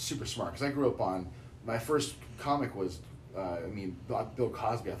super smart. Because I grew up on, my first comic was Bill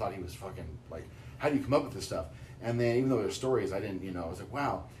Cosby. I thought he was fucking how do you come up with this stuff? And then even though there were stories, I didn't I was like,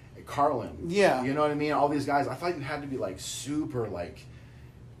 wow. Carlin, yeah, you know what I mean. All these guys, I thought you had to be super I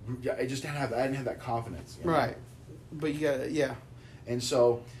just didn't have that confidence, right? But you got yeah. And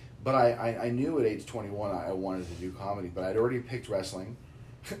so, but I knew at age 21 I wanted to do comedy, but I'd already picked wrestling,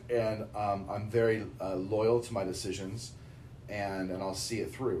 and I'm very loyal to my decisions, and I'll see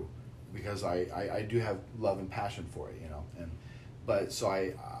it through, because I do have love and passion for it, you know. But so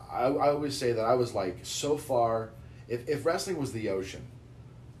I always say that I was like so far. If wrestling was the ocean,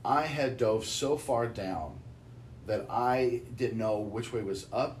 I had dove so far down that I didn't know which way was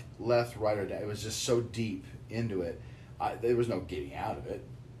up, left, right, or down. It was just so deep into it. There was no getting out of it.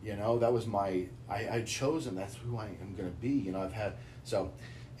 You know, that was I'd chosen, that's who I am going to be. You know,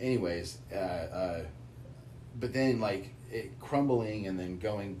 anyways, but then like it crumbling and then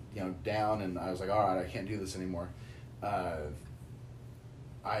going, you know, down, and I was like, all right, I can't do this anymore.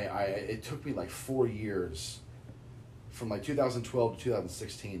 It took me like 4 years, from like 2012 to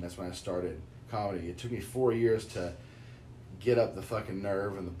 2016. That's when I started comedy. It took me 4 years to get up the fucking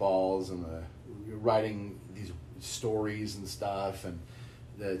nerve and the balls and the writing these stories and stuff, and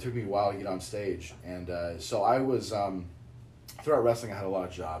it took me a while to get on stage. And so I was throughout wrestling, I had a lot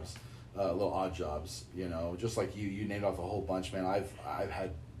of jobs, little odd jobs, you know, just like you named off a whole bunch, man. I've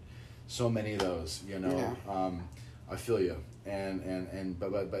had so many of those, you know. Yeah. I feel you.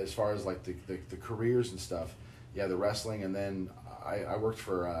 But as far as like the careers and stuff, yeah, the wrestling, and then I worked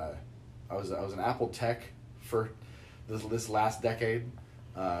for I was an Apple tech for this last decade,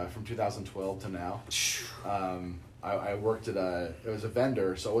 from 2012 to now. I worked at it was a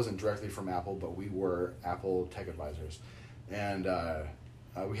vendor, so it wasn't directly from Apple, but we were Apple tech advisors, and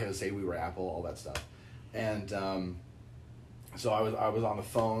we had to say we were Apple, all that stuff, and so I was on the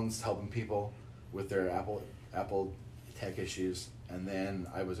phones helping people with their Apple tech issues, and then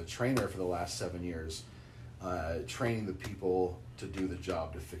I was a trainer for the last 7 years, training the people to do the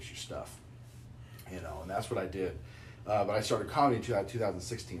job to fix your stuff, you know, and that's what I did. But I started comedy in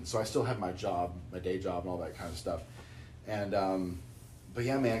 2016, so I still had my job, my day job, and all that kind of stuff. And but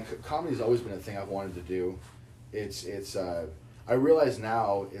yeah, man, comedy's always been a thing I've wanted to do. It's I realize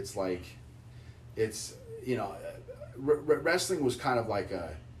now it's like, it's, you know, wrestling was kind of like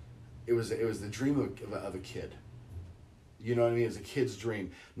it was the dream of a kid. You know what I mean? It was a kid's dream.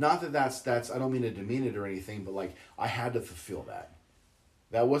 Not that that's I don't mean to demean it or anything, but like I had to fulfill that.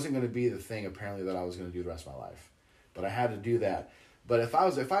 That wasn't going to be the thing apparently that I was going to do the rest of my life. But I had to do that. But if I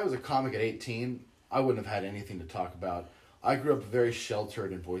was a comic at 18, I wouldn't have had anything to talk about. I grew up very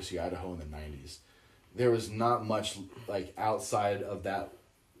sheltered in Boise, Idaho in the 90s. There was not much like outside of that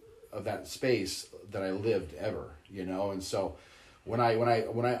space that I lived ever, you know. And so when I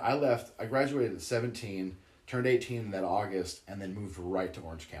left, I graduated at 17, turned 18 in that August, and then moved right to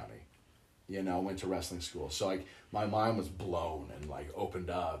Orange County. You know, went to wrestling school. So like my mind was blown and like opened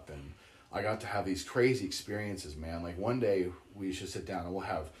up, and I got to have these crazy experiences, man. Like one day we should sit down and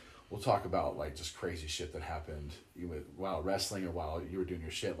we'll talk about like just crazy shit that happened while wrestling or while you were doing your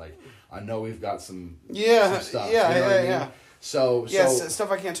shit. Like I know we've got some stuff. Yeah, you know what I mean? yeah. So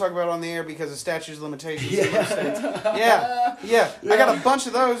stuff I can't talk about on the air because of statutes of limitations. Yeah. I got a bunch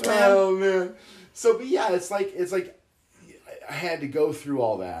of those, man. Oh man. So but yeah, it's like I had to go through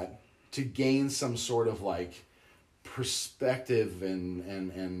all that to gain some sort of like perspective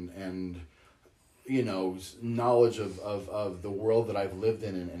and you know, knowledge of the world that I've lived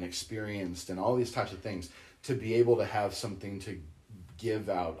in and experienced and all these types of things, to be able to have something to give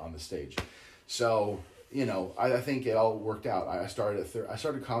out on the stage. So, you know, I think it all worked out. I started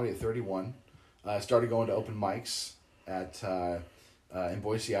comedy at 31. I started going to open mics at in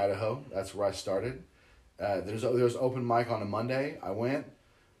Boise, Idaho. That's where I started. There's open mic on a Monday. I went,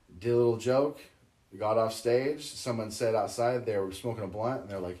 did a little joke, got off stage. Someone said outside they were smoking a blunt, and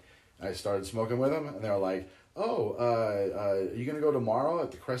they're like, I started smoking with them, and they're like, "Oh, are you gonna go tomorrow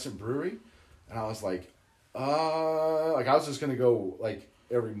at the Crescent Brewery?" And I was like I was just gonna go like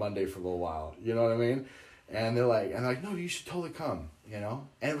every Monday for a little while, you know what I mean? And they're like, no, you should totally come, you know?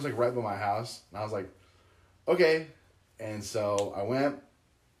 And it was like right by my house, and I was like, okay. And so I went,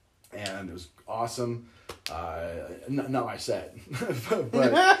 and it was awesome. Not my set, but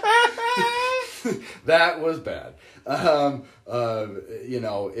that was bad. You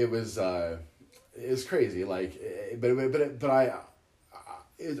know, it was crazy. Like, but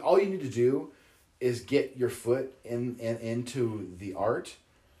all you need to do is get your foot into the art,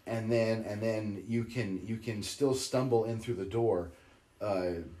 and then you can still stumble in through the door,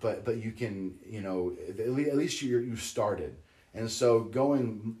 but you can, you know, at least you started. And so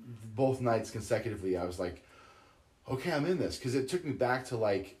going both nights consecutively, I was like, okay, I'm in this, because it took me back to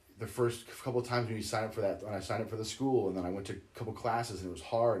like the first couple of times when I signed up for the school, and then I went to a couple classes, and it was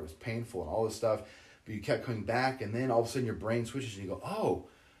hard, it was painful, and all this stuff, but you kept coming back, and then all of a sudden your brain switches, and you go, oh,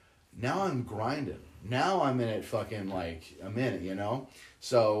 now I'm grinding. Now I'm in it fucking like a minute, you know?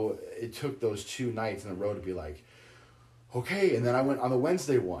 So it took those 2 nights in a row to be like, okay. And then I went on the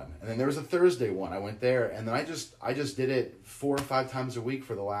Wednesday one, and then there was a Thursday one. I went there, and then I just did it 4 or 5 times a week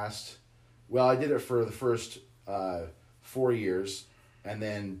for the last. Well, I did it for the first 4 years, and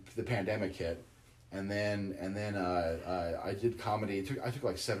then the pandemic hit, and then I did comedy. I took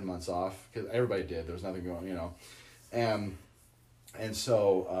like 7 months off because everybody did. There was nothing going, you know, and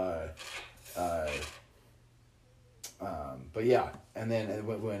so. But yeah, and then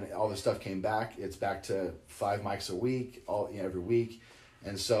when all the stuff came back, it's back to 5 mics a week, every week,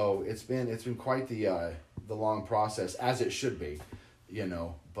 and so it's been quite the long process, as it should be, you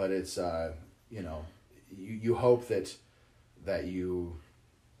know. But it's you know, you hope that you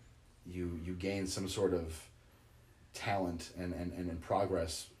gain some sort of talent and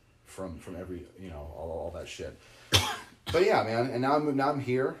progress from every, you know, all that shit. But yeah, man, and now I'm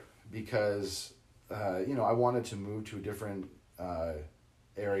here because. You know, I wanted to move to a different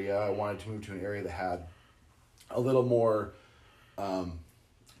area. I wanted to move to an area that had a little more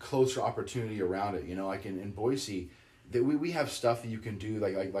closer opportunity around it. You know, like in Boise, that we have stuff that you can do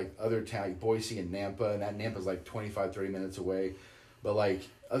like other towns, like Boise and Nampa, and that Nampa's like 25, 30 minutes away. But like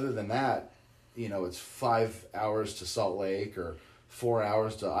other than that, you know, it's 5 hours to Salt Lake or 4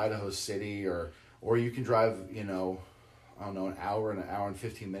 hours to Idaho City, or you can drive, you know, I don't know, an hour and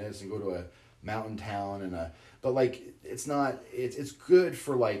 15 minutes and go to a mountain town but like it's good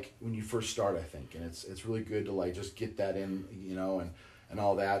for like when you first start, I think, and it's really good to like just get that in, you know, and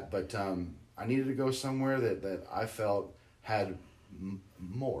all that. But I needed to go somewhere that I felt had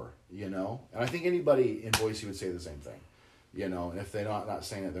more, you know, and I think anybody in Boise would say the same thing, you know. And if they're not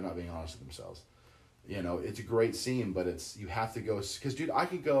saying it, they're not being honest with themselves. You know, it's a great scene, but you have to go because, dude, I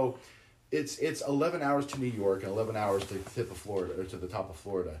could go. It's 11 hours to New York and 11 hours to the tip of Florida or to the top of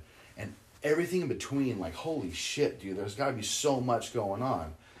Florida, and everything in between, like, holy shit, dude, there's got to be so much going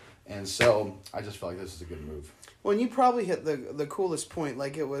on. And so I just felt like this is a good move. Well, and you probably hit the coolest point.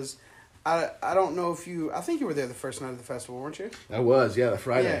 Like, it was, I don't know if I think you were there the first night of the festival, weren't you? I was, yeah, the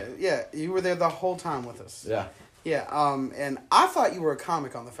Friday. Yeah, you were there the whole time with us. Yeah. Yeah, and I thought you were a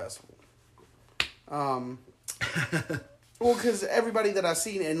comic on the festival. Well, because everybody that I've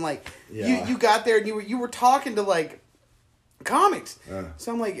seen, and, like, you got there and you were talking to, like, comics.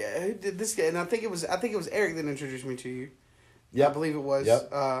 So I'm like, who did this guy? And I think it was Eric that introduced me to you. Yeah, I believe it was.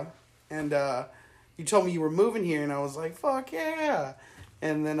 Yep. And you told me you were moving here, and I was like, fuck yeah.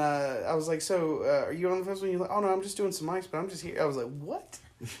 And then I was like, so are you on the festival? And you're like, oh no, I'm just doing some mics, but I'm just here. I was like, what?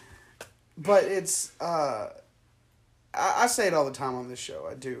 But it's I say it all the time on this show.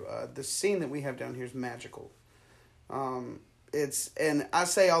 I do. The scene that we have down here is magical. And I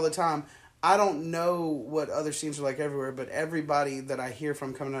say all the time, I don't know what other scenes are like everywhere, but everybody that I hear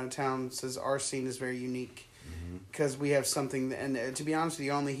from coming out of town says our scene is very unique because we have something. And to be honest with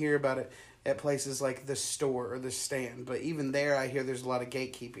you, I only hear about it at places like the store or the stand. But even there, I hear there's a lot of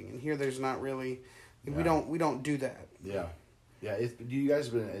gatekeeping, and here there's not really. Yeah. We don't do that. Yeah, yeah. You guys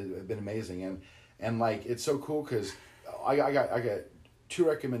have been amazing, and like it's so cool because I got 2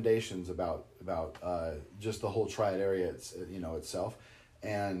 recommendations about just the whole Triad area, itself,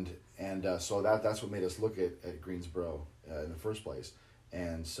 and so that's what made us look at Greensboro in the first place.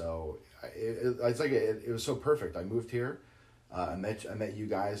 And so it's like it was so perfect. I moved here, I met you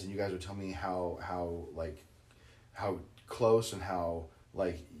guys, and you guys were telling me how close and how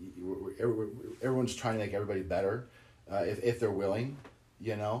like everyone's trying to make everybody better, if they're willing,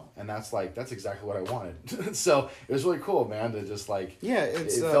 you know. And that's exactly what I wanted. So it was really cool, man, to just like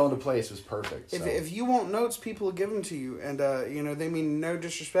it fell into place. It was perfect. If you want notes, people will give them to you, and they mean no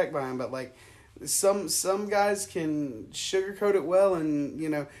disrespect by them, but like some guys can sugarcoat it well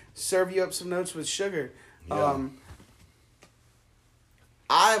and serve you up some notes with sugar. Yeah.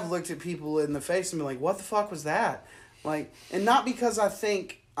 I've looked at people in the face and been like, what the fuck was that? Like, and not because I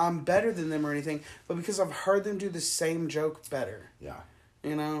think I'm better than them or anything, but because I've heard them do the same joke better. Yeah.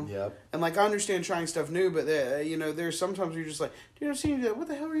 Yep. And like, I understand trying stuff new, but there's sometimes where you're just like, dude, I've seen you do that. What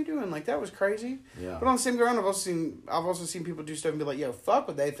the hell are you doing? Like, that was crazy. Yeah. But on the same ground, I've also seen people do stuff and be like, yo, fuck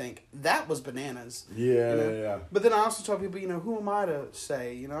what they think. That was bananas. Yeah, yeah. But then I also tell people, who am I to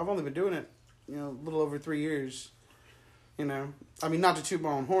say? I've only been doing it, a little over 3 years. I mean, not to toot my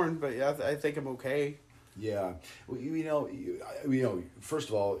own horn, but I think I'm okay. Yeah, first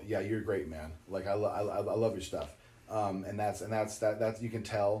of all, yeah, you're great, man. Like I love your stuff, and that's you can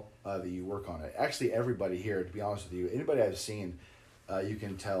tell that you work on it. Actually, everybody here, to be honest with you, anybody I've seen, you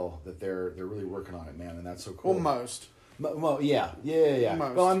can tell that they're really working on it, man, and that's so cool. Well, most. Well, yeah.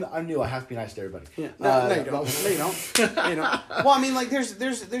 Most. Well, I'm new. I have to be nice to everybody. Yeah. No, you don't. No, you don't. Well, I mean, like, there's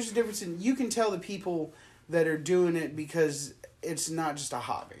a difference in, you can tell the people that are doing it because it's not just a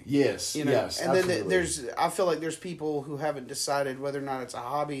hobby. Yes, You know? yes, and absolutely. then I feel like there's people who haven't decided whether or not it's a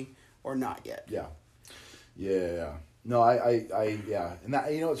hobby or not yet. Yeah. No, I yeah. And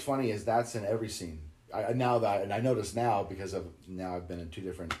that, you know what's funny is that's in every scene. I notice now because now I've been in two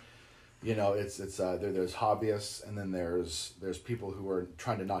different, you know, there's hobbyists and then there's people who are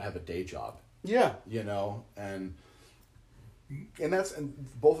trying to not have a day job. Yeah. You know, and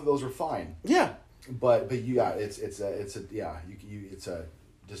both of those are fine. Yeah. But it's a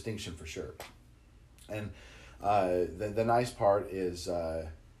distinction for sure. And the nice part is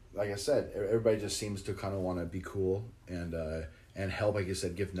like I said, everybody just seems to kind of want to be cool and help, like you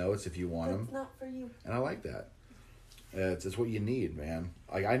said, give notes if you want them. That's not for you. And I like that. It's what you need, man.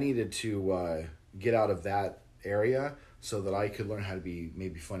 Like I needed to get out of that area so that I could learn how to be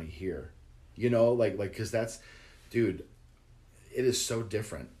maybe funny here. You know, like because that's, dude, it is so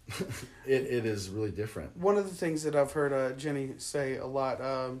different. it is really different. One of the things that I've heard Jenny say a lot,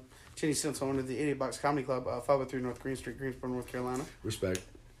 Jenny Simpson, one of the Idiot Box Comedy Club, 503 North Green Street, Greensboro, North Carolina. Respect.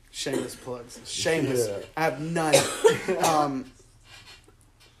 Shameless plugs. Shameless. Yeah. I have none.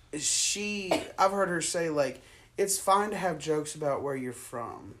 I've heard her say, like, it's fine to have jokes about where you're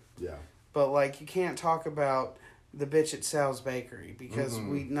from. Yeah. But, like, you can't talk about the bitch at Sal's Bakery because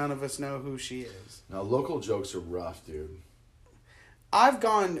none of us know who she is. Now, local jokes are rough, dude.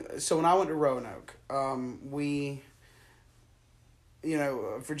 So when I went to Roanoke,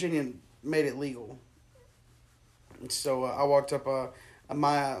 Virginia made it legal. So I walked up, the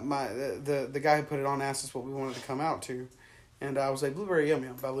guy who put it on asked us what we wanted to come out to. And I was like, Blueberry Yum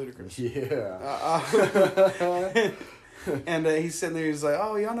Yum by Ludacris. Yeah. And he's sitting there, he's like,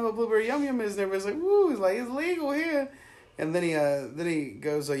 oh, y'all know what Blueberry Yum Yum is? And everybody's like, woo, he's like, it's legal here. And then he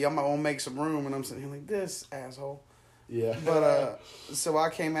goes, y'all might want to make some room. And I'm sitting here like, this asshole. Yeah. But, so I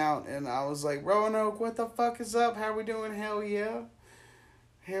came out and I was like, Roanoke, what the fuck is up? How we doing? Hell yeah.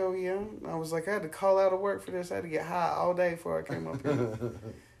 Hell yeah. I was like, I had to call out of work for this. I had to get high all day before I came up here.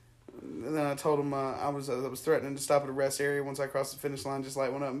 And then I told him I was threatening to stop at a rest area once I crossed the finish line, just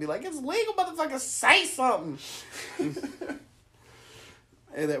like went up and be like, it's legal, motherfucker, say something.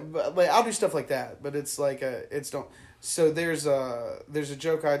 But I'll do stuff like that, but it's like, so there's a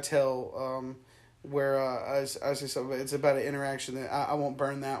joke I tell, where I say something. It's about an interaction that I won't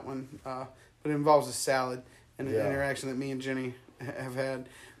burn that one, but it involves a salad and an interaction that me and Jenny have had.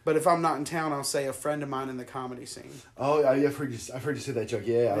 But if I'm not in town, I'll say a friend of mine in the comedy scene. Oh, I've heard you say that joke.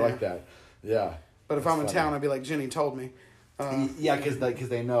 Yeah, I like that. Yeah. But if I'm in town, I'd be like, Jenny told me. Yeah, because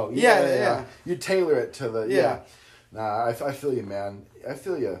they know. Yeah. You tailor it to the yeah. Nah, I feel you, man. I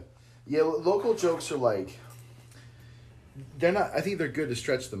feel you. Yeah, local jokes are like, they're not. I think they're good to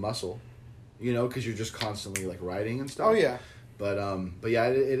stretch the muscle. You know, because you're just constantly like writing and stuff. Oh yeah. But yeah,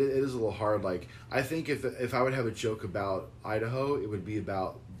 it is a little hard. Like I think if I would have a joke about Idaho, it would be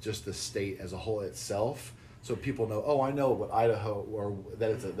about just the state as a whole itself, so people know. Oh, I know what Idaho or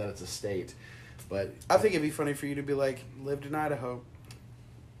that it's a state. But I think it'd be funny for you to be like, lived in Idaho,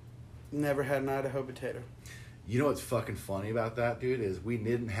 never had an Idaho potato. You know what's fucking funny about that, dude, is we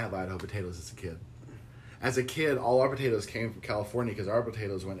didn't have Idaho potatoes as a kid. As a kid, all our potatoes came from California because our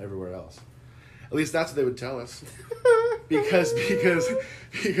potatoes went everywhere else. At least that's what they would tell us. because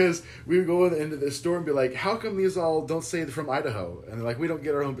we would go into the store and be like, how come these all don't say they're from Idaho? And they're like, we don't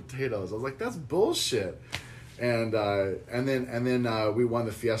get our own potatoes. I was like, that's bullshit. And then we won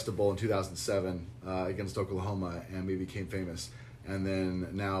the Fiesta Bowl in 2007 against Oklahoma, and we became famous. And then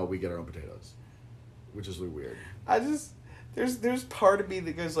now we get our own potatoes, which is really weird. There's part of me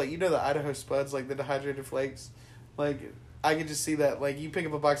that goes like, you know, the Idaho Spuds, like the dehydrated flakes, like I could just see that. Like you pick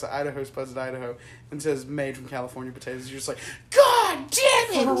up a box of Idaho Spuds in Idaho and it says made from California potatoes. You're just like, God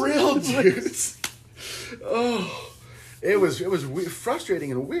damn it! For real, dude. Oh, it was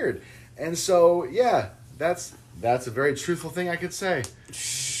frustrating and weird. And so yeah, that's a very truthful thing I could say.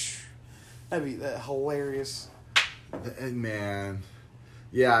 That'd be hilarious. Man.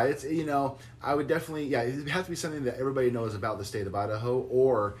 Yeah, it's, you know, I would definitely, it would have to be something that everybody knows about the state of Idaho,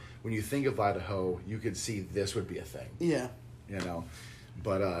 or when you think of Idaho, you could see this would be a thing. Yeah. You know,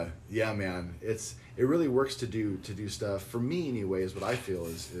 but yeah, man, it really works to do stuff, for me anyways, what I feel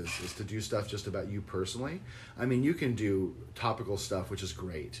is to do stuff just about you personally. I mean, you can do topical stuff, which is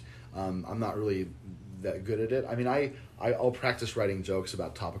great. I'm not really that good at it. I mean, I'll practice writing jokes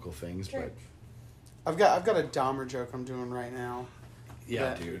about topical things, Sure. but I've got a Dahmer joke I'm doing right now.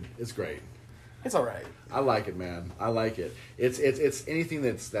 yeah, dude, it's great. It's all right. I like it, man. I like it. It's anything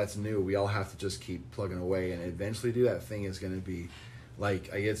that's new. We all have to just keep plugging away, and eventually, dude, that thing is going to be like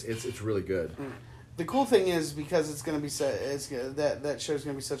it's really good. The cool thing is, because it's going to be that show's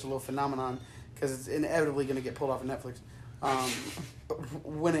going to be such a little phenomenon, because it's inevitably going to get pulled off of Netflix.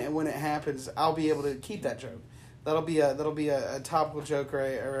 when it happens, I'll be able to keep that joke. That'll be a topical joke or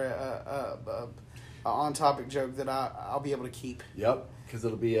a on topic joke that I'll be able to keep. Yep, because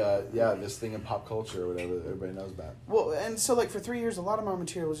it'll be this thing in pop culture or whatever that everybody knows about. Well, and so like for 3 years, a lot of my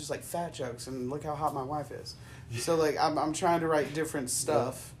material was just like fat jokes, and look how hot my wife is. So like I'm trying to write different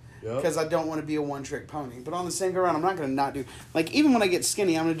stuff. Because I don't want to be a one-trick pony. But on the same go around, I'm not going to not do... Like, even when I get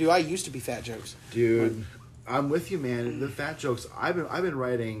skinny, I'm going to do... I used to be fat jokes. Dude, I'm with you, man. The fat jokes, I've been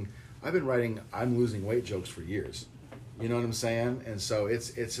writing I'm losing weight jokes for years. You know what I'm saying? And so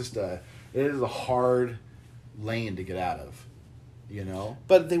it is a hard lane to get out of, you know?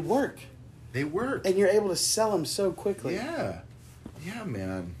 But they work. They work. And you're able to sell them so quickly. Yeah. Yeah,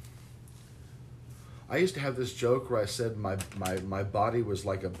 man. I used to have this joke where I said my body was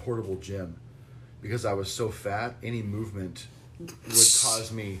like a portable gym because I was so fat, any movement would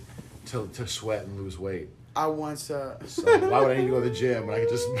cause me to sweat and lose weight. I once... So why would I need to go to the gym when I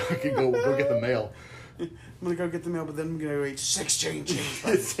could go get the mail? I'm going to go get the mail, but then I'm going to go eat 6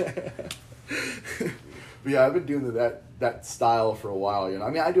 changes. But yeah, I've been doing that style for a while. You know,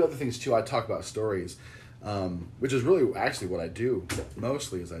 I mean, I do other things too. I talk about stories, which is really actually what I do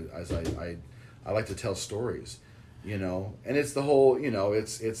mostly. I like to tell stories, you know, and it's the whole, you know,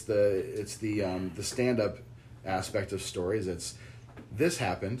 it's the stand-up aspect of stories. It's this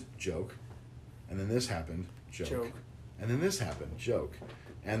happened, joke, and then this happened, joke. And then this happened, joke,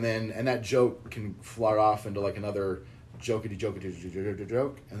 and that joke can fly off into like another joke, and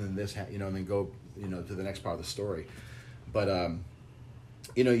then this, and then go, to the next part of the story. But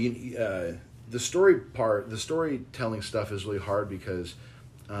the storytelling stuff is really hard because.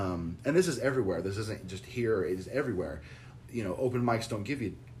 And this is everywhere. This isn't just here. It is everywhere. Open mics don't give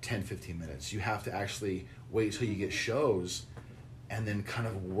you 10, 15 minutes. You have to actually wait till you get shows and then kind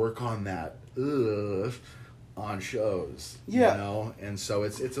of work on that on shows. Yeah. And so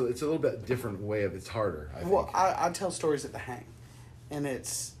it's a little bit different way of it's harder, I think. Well, I tell stories at the hang. And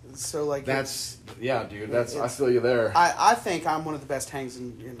it's so like... That's... Yeah, dude. I feel you there. I think I'm one of the best hangs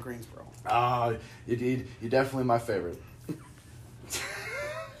in Greensboro. You're definitely my favorite.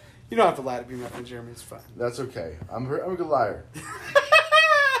 You don't have to lie to be my friend Jeremy. It's fine. That's okay. I'm a good liar.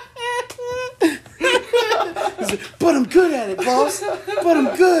 But I'm good at it, boss. But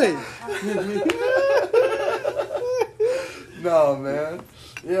I'm good. No, man.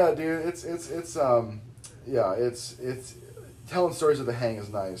 Yeah, dude. It's telling stories at the hang is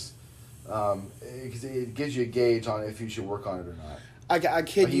nice. Because it gives you a gauge on if you should work on it or not. I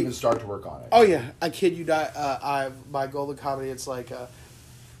kid you. Even start to work on it. Oh yeah, I kid you not. My goal of comedy, it's like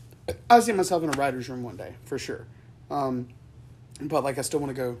I see myself in a writer's room one day for sure, but like I still want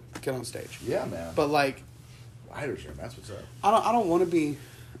to go get on stage. Yeah, man. But like writer's room, that's what's up. I don't want to be.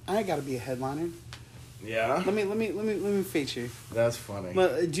 I ain't got to be a headliner. Yeah. Let me feature. That's funny.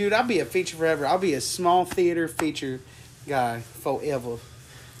 But dude, I'll be a feature forever. I'll be a small theater feature guy forever.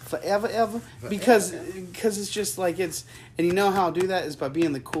 Forever, because it's just like it's, and you know how I'll do that is by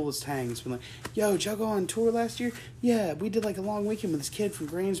being the coolest hangs. Being like, yo, did y'all go on tour last year? Yeah, we did like a long weekend with this kid from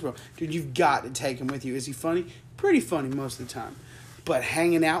Greensboro. Dude, you've got to take him with you. Is he funny? Pretty funny most of the time, but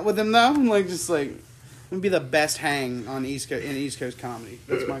hanging out with him though, I'm like just like, I'm gonna be the best hang on East Coast comedy.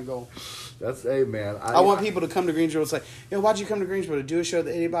 That's my goal. That's man. I want people to come to Greensboro. It's like, yo, why'd you come to Greensboro to do a show at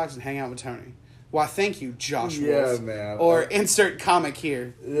the 80 Box and hang out with Tony? Why, thank you, Josh Wolf. Yeah, man. Or insert comic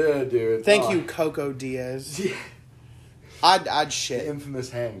here. Yeah, dude. Thank you, Coco Diaz. Yeah. I'd shit. The infamous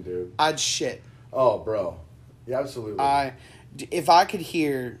hang, dude. I'd shit. Oh, bro. Yeah, absolutely. If I could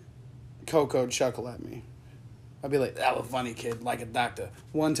hear Coco chuckle at me, I'd be like, that was funny, kid, like a doctor.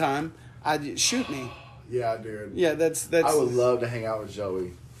 One time, I'd shoot me. Yeah, dude. Yeah, that's. I would love to hang out with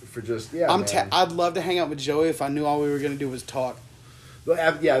Joey for just, man. I'd love to hang out with Joey if I knew all we were going to do was talk.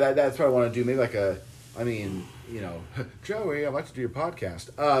 But yeah, that's what I want to do. Maybe like Joey, I'd like to do your podcast.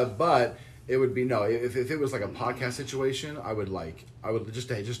 But it would be if it was like a podcast situation, I would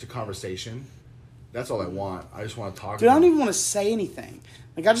just a conversation. That's all I want. I just want to talk. Dude, I don't even want to say anything.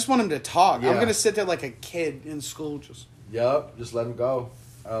 Like I just want him to talk. Yeah. I'm gonna sit there like a kid in school, just. Yup, just let him go.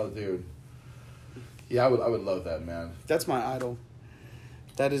 Oh, dude. Yeah, I would love that, man. That's my idol.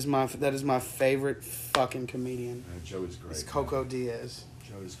 That is my favorite fucking comedian. Joey's great. It's Coco Diaz.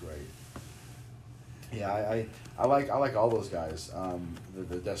 Joey's great. Yeah, I like all those guys.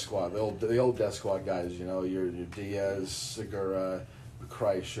 The Death Squad, the old Death Squad guys. Your Diaz, Segura,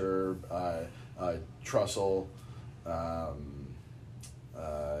 Kreischer, Trussell,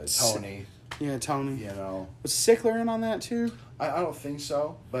 Tony. Yeah, Tony. Was Sickler in on that too? I don't think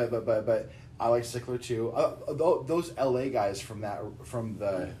so, but I like Sickler too. Those LA guys from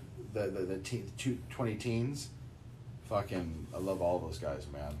the 20 teens, I love all those guys,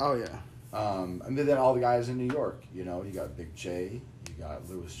 man. Oh yeah. And then all the guys in New York, you know, you got Big J, you got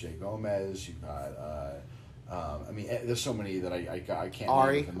Louis J. Gomez, you got, I mean, there's so many that I can't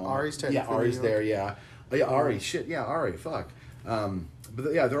Ari. name at the moment. Ari's technically Ari's New York. there, yeah. Oh, yeah, Ari, shit, yeah, Ari, fuck.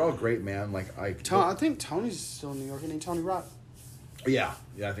 But yeah, they're all great, man. Like, I think Tony's still in New York, isn't he? Tony Rock. Yeah,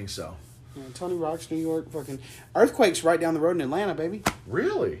 I think so. Yeah, Tony Rock's New York. Fucking Earthquake's right down the road in Atlanta, baby.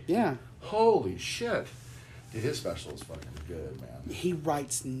 Really? Yeah. Holy shit. Dude, his special is fucking good, man. He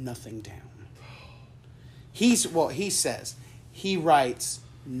writes nothing down. He says he writes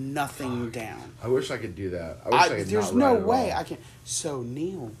nothing down. I wish I could do that. I wish I could There's not no write at way all. I can. So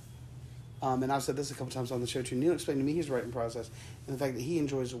Neil, and I've said this a couple times on the show too. Neil explained to me his writing process and the fact that he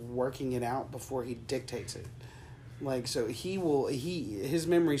enjoys working it out before he dictates it. Like, so his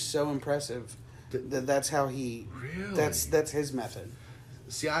memory's so impressive that's how he. Really? That's his method.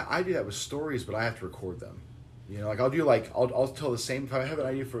 See, I do that with stories, but I have to record them. You know, like I'll tell the same. If I have an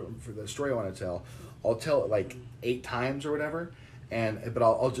idea for the story I want to tell, I'll tell it like 8 times or whatever,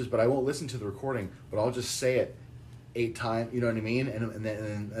 but I won't listen to the recording, but I'll just say it 8 times. You know what I mean?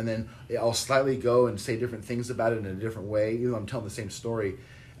 And then I'll slightly go and say different things about it in a different way, even though I'm telling the same story,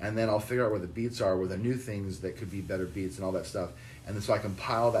 and then I'll figure out where the beats are, where the new things that could be better beats and all that stuff, and then so I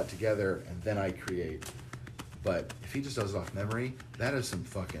compile that together and then I create. But if he just does it off memory, that is some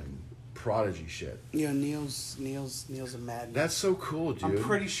fucking prodigy shit. Yeah, Neil's a madman. That's so cool, dude. I'm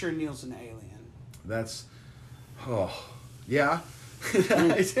pretty sure Neil's an alien. That's, oh, yeah.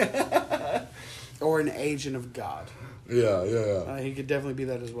 Or an agent of God. Yeah. He could definitely be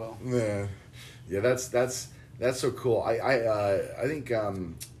that as well. Yeah, that's so cool. I think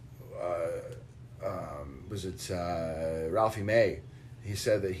was it Ralphie May? He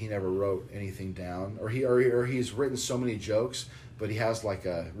said that he never wrote anything down, or he's written so many jokes, but he has like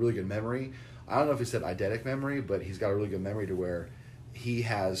a really good memory. I don't know if he said eidetic memory, but he's got a really good memory to where he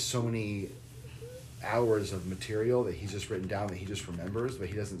has so many hours of material that he's just written down that he just remembers, but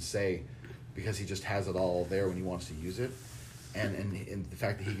he doesn't say because he just has it all there when he wants to use it, and the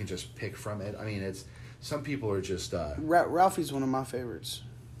fact that he can just pick from it. I mean, it's some people are just. Ralphie's one of my favorites.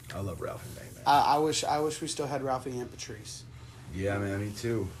 I love Ralphie May, man. I wish we still had Ralphie and Patrice. Yeah, man, me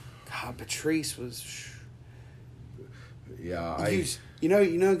too. God, Patrice was. Yeah, I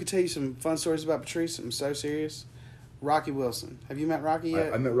could tell you some fun stories about Patrice. I'm so serious. Rocky Wilson. Have you met Rocky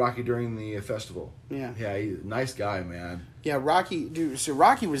yet? I met Rocky during the festival. Yeah. Yeah, he's a nice guy, man. Yeah, Rocky, dude. So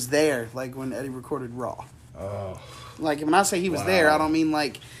Rocky was there, like when Eddie recorded Raw. Oh. Like when I say he was Wow. there, I don't mean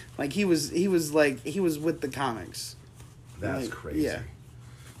like he was with the comics. That's Like, crazy. yeah.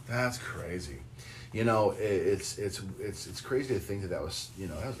 That's crazy. You know, it's crazy to think that was, you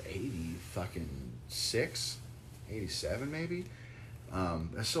know, that was 86, 87 maybe.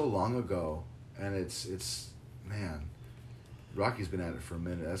 That's so long ago, and it's man, Rocky's been at it for a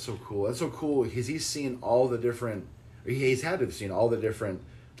minute. That's so cool. That's so cool because he's seen all the different. He's had to have seen all the different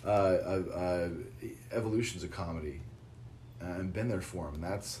evolutions of comedy, and been there for him. And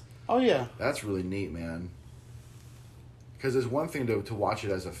that's really neat, man. Because it's one thing to watch it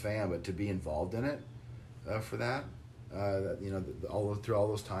as a fan, but to be involved in it for that, you know, through all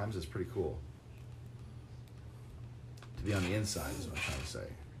those times is pretty cool. To be on the inside is what I'm trying to say.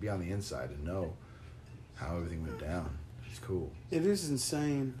 Be on the inside and know how everything went down. It's cool. It is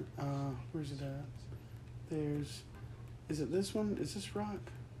insane. Where's it at? Is it this one? Is this rock?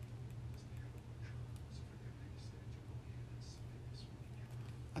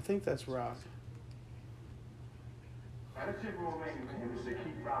 I think that's rock.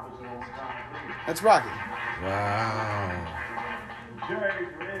 That's Rocky. Wow. Jerry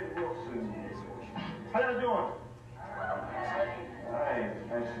Red Wilson. How y'all doing? Hey,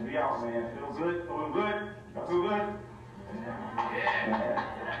 nice to be out, man. Feel good? Feel good? Y'all feel good?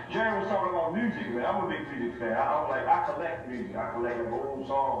 Yeah. Jerry was talking about music, man. I'm a big music fan. I collect music. I collect old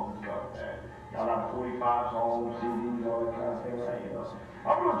songs and stuff, man. Got a lot of 45 songs, CDs, all that kind of thing, right? You know.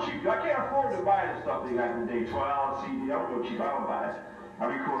 I'm real cheap. I can't afford to buy the stuff they got today. 12 CD. I'm real cheap. I don't buy it. I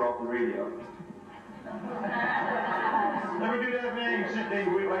record off the radio. Let me do that, man. You sit there, you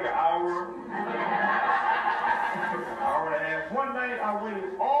wait like an hour. Hour and a half. One night, I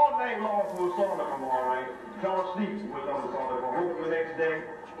waited all night long for a song to come on, right? Fell asleep with another song to come on. Woke up the next day,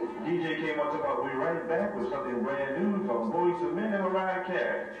 DJ came up to me, we'll be right back with something brand new from Boyz II Men and Mariah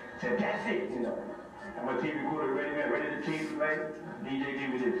Carey. Said, that's it, you know. And my TV recorder ready, man, ready to tape tonight. DJ gave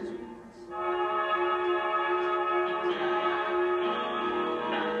me this.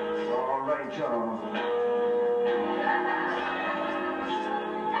 All right, y'all.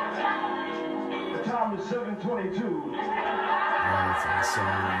 The time is 7:22. That's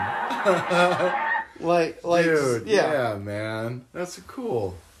awesome. Like, Dude, yeah. yeah, man. That's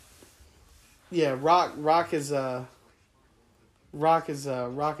cool. Yeah, Rock is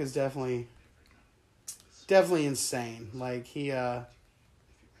definitely insane. Like he's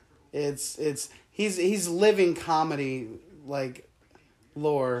living comedy like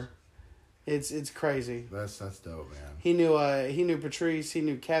lore. It's crazy. That's dope, man. He knew Patrice, he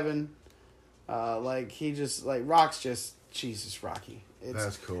knew Kevin. Rock's just Jesus, Rocky.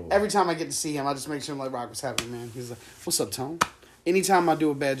 That's cool. Every time I get to see him, I just make sure Rock was happy, man. He's like, "What's up, Tone?" Anytime I do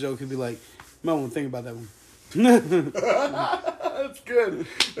a bad joke, he'll be like, "Might want to think about that one." That's good.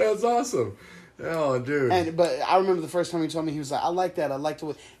 That's awesome. Oh, dude. But I remember the first time he told me, he was like, "I like that. I like the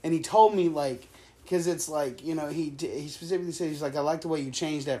way," and he told me because it's he specifically said, he's like, "I like the way you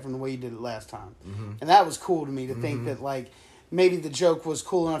changed that from the way you did it last time," and that was cool to me to think that maybe the joke was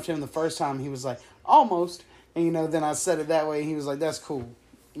cool enough to him the first time. He was like, "Almost," and then I said it that way, and he was like, "That's cool,"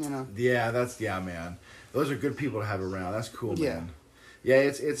 Yeah, man. Those are good people to have around. That's cool, man. Yeah.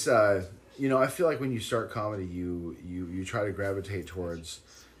 Yeah, it's I feel like when you start comedy, you try to gravitate towards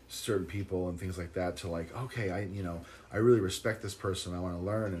certain people and things like that to okay, I really respect this person. I want to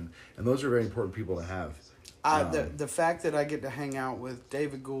learn, and those are very important people to have. The fact that I get to hang out with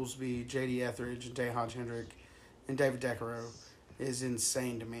David Goolsby, J.D. Etheridge, and Day Hodge Hendrick, and David Decarow is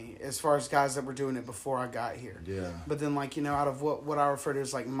insane to me. As far as guys that were doing it before I got here. Yeah. But then out of what I refer to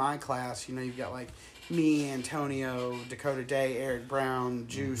as my class, you've got me, Antonio, Dakota Day, Eric Brown,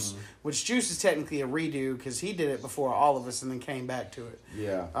 Juice, which Juice is technically a redo because he did it before all of us and then came back to it.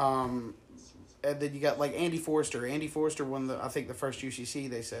 Yeah. And then you got Andy Forster. Andy Forster won the first UCC.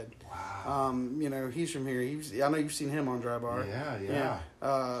 They said. Wow. He's from here. I know you've seen him on Dry Bar. Yeah.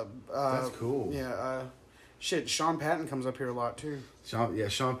 That's cool. Yeah. Sean Patton comes up here a lot too.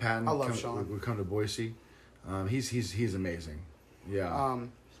 Sean Patton. I love Sean. Would come to Boise. He's amazing. Yeah.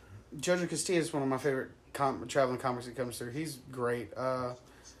 Jojo Castilla is one of my favorite traveling comics that comes through. He's great.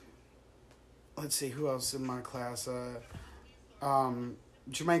 Let's see who else in my class.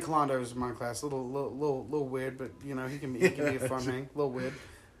 Jermaine Colando is in my class. Little weird, but he can be a fun hang. Little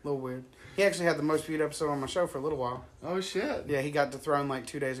weird. He actually had the most viewed episode on my show for a little while. Oh shit. Yeah, he got dethroned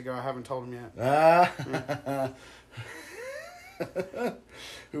 2 days ago. I haven't told him yet.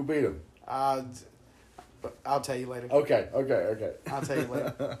 Who beat him? I'll tell you later. Okay. I'll tell you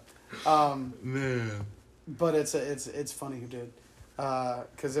later. Man. But it's funny who did,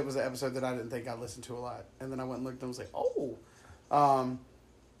 because it was an episode that I didn't think I'd listen to a lot, and then I went and looked and was like, oh.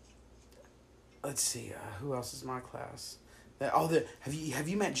 Let's see, who else is my class? Have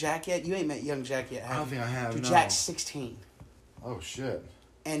you met Jack yet? You ain't met young Jack yet. I don't think I have. Dude, no. Jack's 16. Oh shit.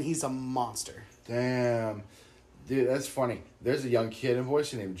 And he's a monster. Damn. Dude, that's funny. There's a young kid in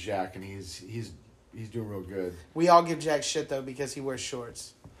Boise named Jack, and he's doing real good. We all give Jack shit though because he wears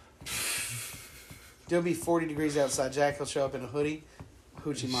shorts. It'll be 40 degrees outside. Jack will show up in a hoodie,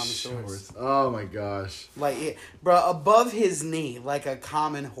 hoochie mama shorts. Oh my gosh. Bro, above his knee, like a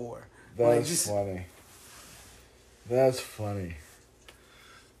common whore. That's funny. That's funny.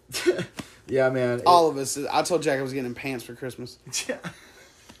 Yeah, man. All of us. I told Jack I was getting him pants for Christmas.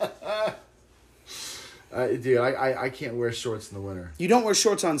 Dude, I can't wear shorts in the winter. You don't wear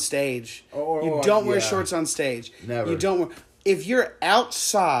shorts on stage. You don't wear shorts on stage. Never. You don't wear... If you're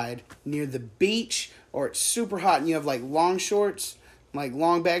outside near the beach or it's super hot and you have long shorts,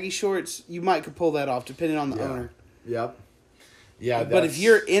 long baggy shorts, you might could pull that off depending on the owner. Yep. Yeah. But if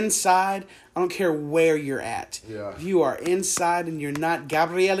you're inside, I don't care where you're at. Yeah. If you are inside and you're not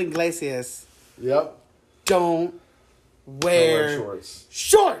Gabriel Iglesias, Yep. don't wear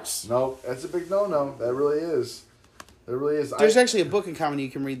shorts. Nope, that's a big no-no. That really is. It really is. There's actually a book in comedy you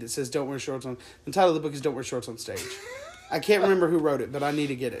can read that says "Don't wear shorts on." The title of the book is "Don't wear shorts on stage." I can't remember who wrote it, but I need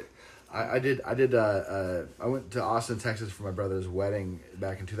to get it. I went to Austin, Texas for my brother's wedding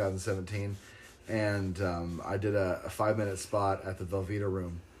back in 2017, and I did a 5-minute spot at the Velveeta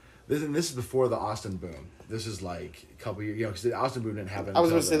Room. This is before the Austin boom. This is a couple years, because the Austin boom didn't happen. I was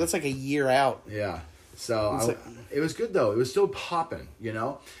going to say that's a year out. Yeah, so it was good though. It was still popping, and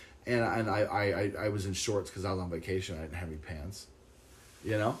I was in shorts because I was on vacation. I didn't have any pants,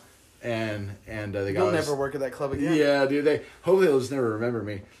 And they got. You'll never work at that club again. Yeah, dude. Hopefully they'll just never remember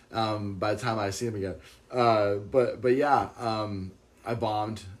me. By the time I see them again. But yeah. I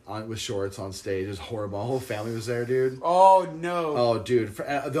bombed with shorts on stage. It was horrible. My whole family was there, dude. Oh no. Oh, dude.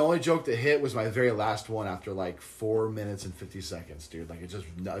 The only joke that hit was my very last one after 4 minutes and 50 seconds, dude. It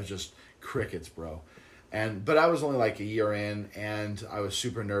was just crickets, bro. But I was only a year in, and I was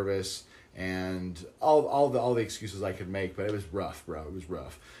super nervous, and all the excuses I could make. But it was rough, bro. It was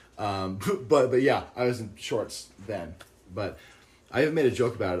rough. But yeah, I was in shorts then. But I even made a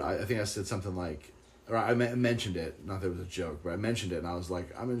joke about it. I think I said something like, or I mentioned it. Not that it was a joke, but I mentioned it, and I was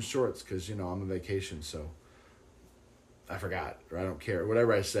like, I'm in shorts because I'm on vacation, so I forgot, or I don't care,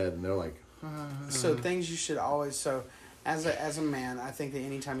 whatever I said, and they're like, So things you should always as a man, I think that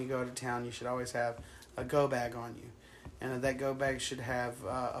anytime you go out of town, you should always have a go bag on you, and that go bag should have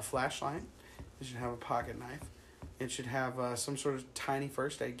a flashlight. It should have a pocket knife. It should have some sort of tiny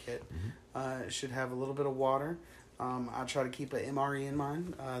first aid kit. It should have a little bit of water. I try to keep an MRE in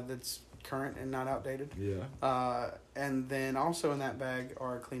mine that's current and not outdated. yeah, And then also in that bag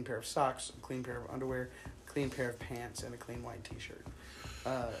are a clean pair of socks, a clean pair of underwear, a clean pair of pants, and a clean white T-shirt.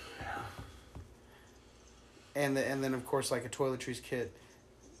 And then of course like a toiletries kit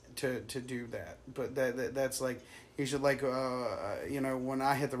to do that. But that's like you should like when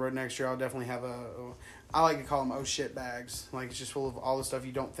I hit the road next year, I'll definitely have I like to call them oh shit bags. Like it's just full of all the stuff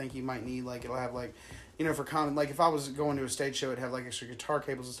you don't think you might need. Like it'll have like for common, like if I was going to a stage show, it'd have like extra guitar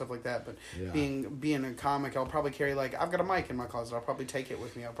cables and stuff like that. But being a comic, I'll probably carry like I've got a mic in my closet. I'll probably take it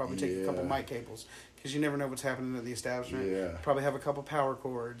with me. I'll probably take a couple mic cables because you never know what's happening at the establishment. Yeah. Probably have a couple power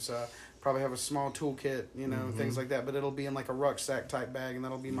cords. Probably have a small toolkit. Things like that. But it'll be in like a rucksack type bag, and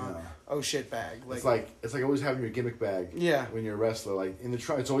that'll be my oh shit bag. Like it's like always having your gimmick bag. Yeah. When you're a wrestler, like in the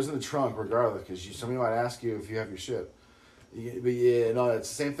trunk, it's always in the trunk regardless, because somebody might ask you if you have your shit. But it's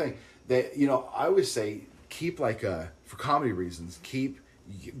the same thing. I always say, keep for comedy reasons,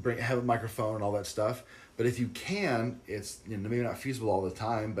 have a microphone and all that stuff. But if you can, it's maybe not feasible all the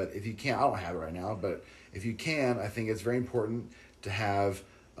time. But if you can, I don't have it right now. But if you can, I think it's very important to have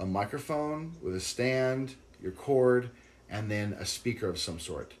a microphone with a stand, your cord, and then a speaker of some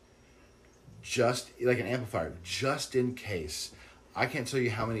sort. Just like an amplifier, just in case. I can't tell you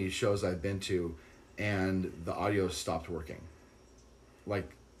how many shows I've been to, and the audio stopped working.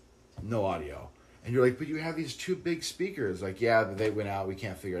 Like, no audio. And you're like, but you have these two big speakers. Like, yeah, but they went out. We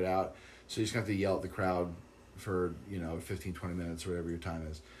can't figure it out. So you just have to yell at the crowd for, 15, 20 minutes or whatever your time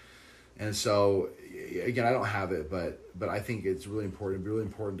is. And so, again, I don't have it, but I think it's really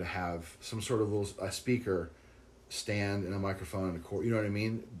important to have some sort of a speaker stand and a microphone and a cord. You know what I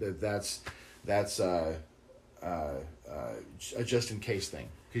mean? That's a just in case thing.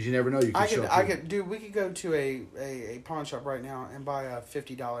 Because you never know. You can we could go to a pawn shop right now and buy a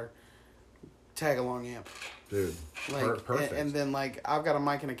 $50 tag along amp. Dude, perfect. And then I've got a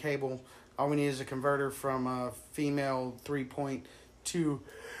mic and a cable. All we need is a converter from a female 3.2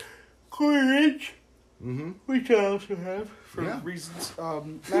 quarter inch, which I also have for reasons.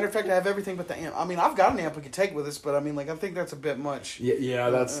 Matter of fact, I have everything but the amp. I mean, I've got an amp we could take with us, but I mean, I think that's a bit much.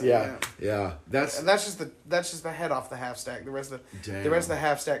 That's just the head off the half stack. The rest of the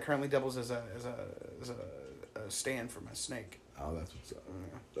half stack currently doubles as a stand for my snake. Oh, that's what's up.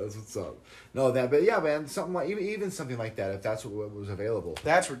 That's what's up. No, but yeah, man, something like even something like that, if that's what was available.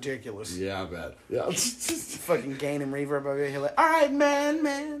 That's ridiculous. Yeah, I bet. Yeah, fucking gain and reverb over here. Like, all right,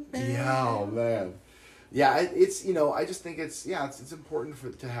 man. Yeah, oh, man. Yeah, it's I just think it's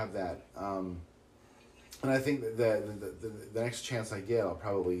important to have that. And I think that the next chance I get, I'll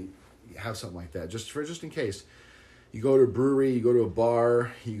probably have something like that just in case. You go to a brewery, you go to a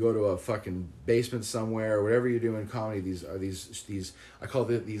bar, you go to a fucking basement somewhere, whatever you do in comedy. These I call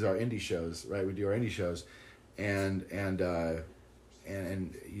these our indie shows, right? We do our indie shows, and you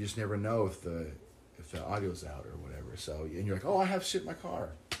just never know if the audio's out or whatever. So and you're like, oh, I have shit in my car,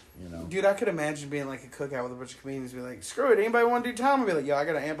 Dude, I could imagine being like a cookout with a bunch of comedians, be like, screw it, anybody want to do time? I'd be like, yo, I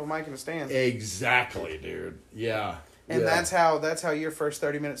got an amp, a mic, and a stand. Exactly, dude. Yeah. And that's how your first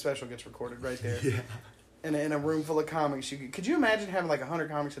 30-minute special gets recorded right there. Yeah. In a room full of comics, could you imagine having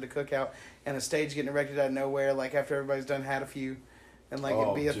 100 comics at a cookout and a stage getting erected out of nowhere, after everybody's done had a few, and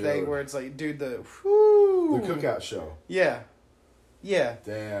it'd be a thing where it's dude, the cookout show. Yeah.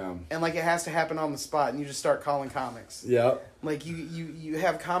 Damn. And it has to happen on the spot, and you just start calling comics. Yep. You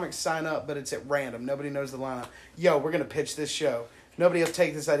have comics sign up, but it's at random. Nobody knows the lineup. Yo, we're gonna pitch this show. Nobody else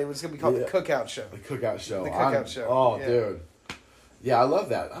take this idea. It's gonna be called the Cookout Show. The Cookout Show. The Cookout Show. Oh, yeah. Dude. Yeah, I love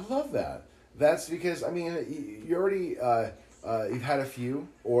that. That's because you already you've had a few,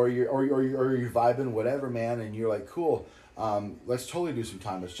 or you're vibing, whatever, man, and you're like, cool. Let's totally do some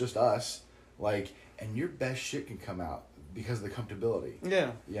time. It's just us, and your best shit can come out because of the comfortability.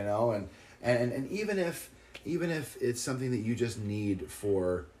 Yeah. And even if it's something that you just need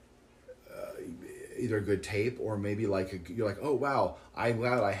for either a good tape or maybe you're like, oh wow, I'm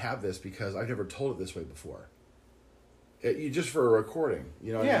glad I have this because I've never told it this way before. You just for a recording,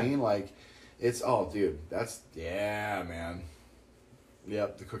 you know what I mean? It's, oh, dude, man.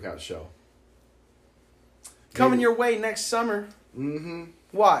 Yep, the Cookout Show. Coming your way next summer. Mm-hmm.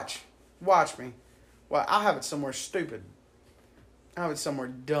 Watch me. Well, I'll have it somewhere stupid. I'll have it somewhere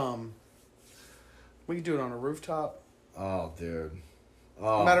dumb. We could do it on a rooftop. Oh, dude.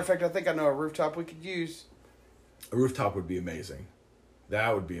 Oh. Matter of fact, I think I know a rooftop we could use. A rooftop would be amazing.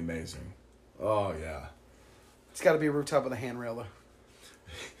 That would be amazing. Oh, yeah. It's got to be a rooftop with a handrail,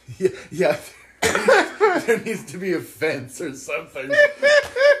 though. Yeah. There needs to be a fence or something.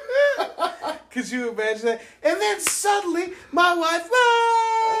 Could you imagine that? And then suddenly, my wife...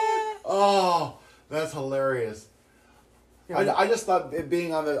 Oh, that's hilarious. I just thought it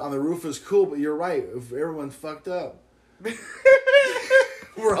being on the roof was cool, but you're right. If everyone's fucked up.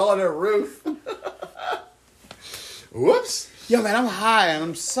 We're all on a roof. Whoops. Yo, man, I'm high, and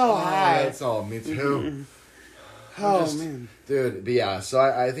I'm so high. That's all. Me too. Oh, man. Dude, but yeah, so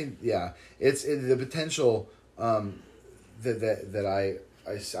I think, yeah, it's the potential that I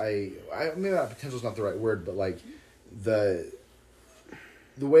maybe not potential is not the right word, but like the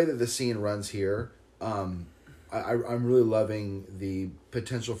way that the scene runs here, I'm really loving the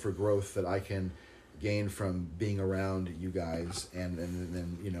potential for growth that I can gain from being around you guys, and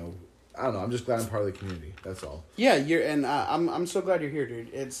then you know, I don't know. I'm just glad I'm part of the community. That's all. Yeah, I'm so glad you're here, dude.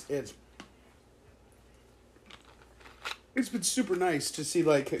 It's been super nice to see,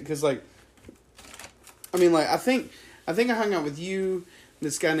 like, because like, I mean, like, I think I hung out with you,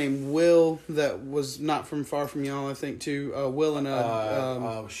 this guy named Will that was not from far from y'all. I think too. Will and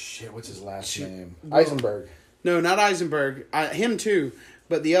oh shit, what's his last name? Will. Eisenberg. No, not Eisenberg. Him too,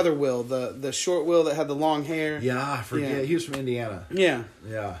 but the other Will, the short Will that had the long hair. Yeah, I forget. Yeah. He was from Indiana. Yeah.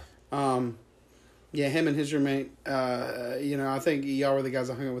 Yeah. Yeah, him and his roommate. You know, I think y'all were the guys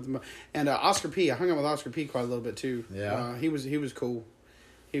I hung out with. And Oscar P. I hung out with Oscar P. quite a little bit too. Yeah. He was cool.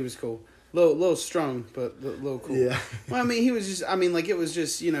 He was cool. Little strong, but a little cool. Yeah. Well, I mean, he was just. I mean, like, it was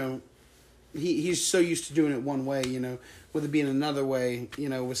just, you know, he's so used to doing it one way, you know, with it being another way, you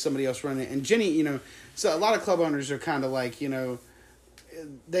know, with somebody else running it. And Jenny, you know, so a lot of club owners are kind of like, you know,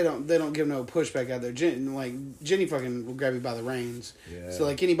 they don't give no pushback out there. Jenny fucking will grab you by the reins. Yeah. So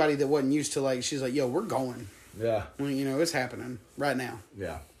like anybody that wasn't used to, like, she's like, yo, we're going. Yeah. Well, you know, it's happening right now.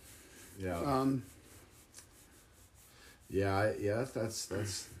 Yeah. Yeah. Yeah.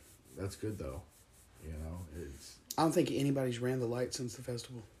 That's good though. You know, it's. I don't think anybody's ran the light since the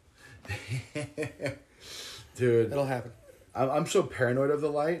festival. Dude, It'll happen. I'm so paranoid of the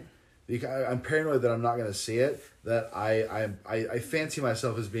light. Because I'm paranoid that I'm not going to see it. That I fancy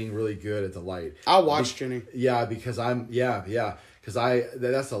myself as being really good at the light. I'll watch Jenny. Yeah, because because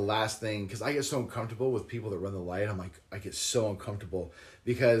that's the last thing. Because I get so uncomfortable with people that run the light. I'm like, I get so uncomfortable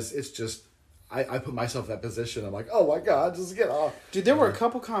because it's just I put myself in that position. I'm like, oh my god, just get off. Dude, there were a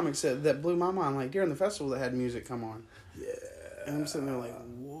couple comics that blew my mind. Like during the festival that had music come on. Yeah. And I'm sitting there like,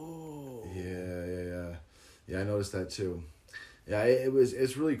 whoa. Yeah. I noticed that too. Yeah,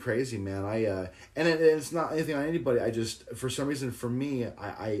 it's really crazy, man. And it's not anything on anybody. I just, for some reason, for me,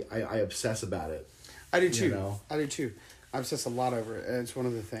 I obsess about it. I do too. You know? I do too. I obsess a lot over it. It's one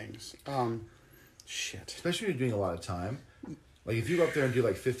of the things. Shit. Especially when you're doing a lot of time. Like, if you go up there and do,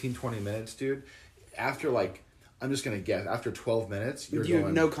 like, 15, 20 minutes, dude, after, like, I'm just going to guess, after 12 minutes, you're You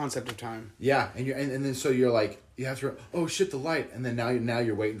going... no concept of time. Yeah, and then so you're like, you have to, oh, shit, the light. And then now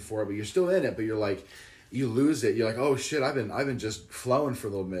you're waiting for it, but you're still in it, but you're like... You lose it. You're like, oh shit! I've been just flowing for a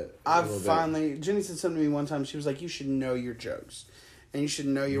little bit. Jenny said something to me one time. She was like, you should know your jokes, and you should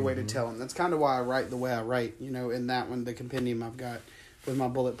know your way to tell them. That's kind of why I write the way I write. You know, in that one, the compendium I've got with my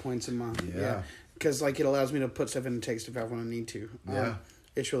bullet points and my because like it allows me to put stuff in and take stuff out when I need to.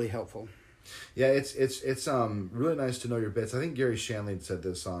 It's really helpful. Yeah, it's really nice to know your bits. I think Gary Shanley said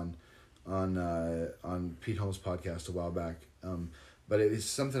this on Pete Holmes' podcast a while back. But it's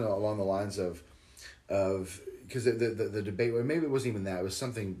something along the lines of because the debate, or maybe it wasn't even that, it was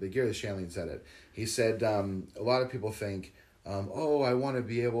something that Gary Shanley said it. He said a lot of people think, I want to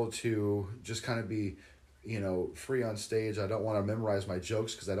be able to just kind of be, you know, free on stage. I don't want to memorize my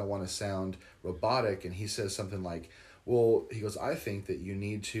jokes because I don't want to sound robotic. And he says something like, well, he goes, I think that you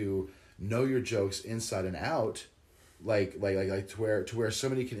need to know your jokes inside and out, like to where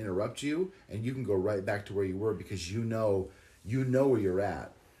somebody can interrupt you and you can go right back to where you were because you know where you're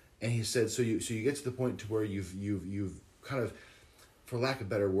at. And he said, so you get to the point to where you've kind of, for lack of a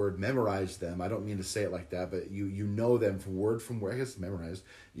better word, memorized them. I don't mean to say it like that, but you know them from word. I guess memorized.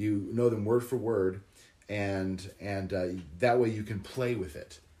 You know them word for word, and that way you can play with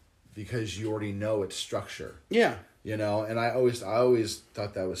it because you already know its structure. Yeah. You know, and I always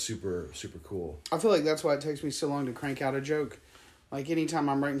thought that was super super cool. I feel like that's why it takes me so long to crank out a joke. Like, anytime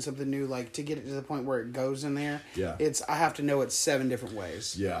I'm writing something new, like, to get it to the point where it goes in there, I have to know it 7 different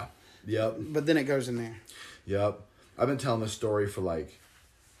ways. Yeah. Yep. But then it goes in there. Yep. I've been telling this story for, like,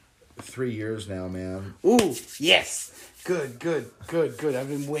 3 years now, man. Ooh, yes. Good. I've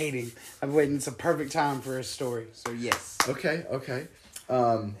been waiting. It's a perfect time for a story. So yes. Okay.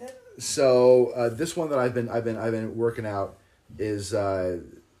 So this one that I've been working out is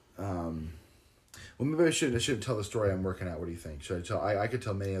well, maybe I should tell the story I'm working out. What do you think? Should I tell? I could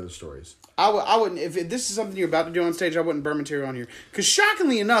tell many other stories. I wouldn't, if this is something you're about to do on stage, I wouldn't burn material on here. Because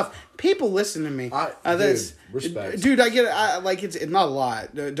shockingly enough, people listen to me. Dude, respect. Dude, it's not a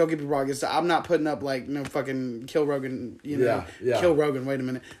lot. Don't get me wrong. I'm not putting up, like, no fucking Kill Rogan, Yeah. Kill Rogan, wait a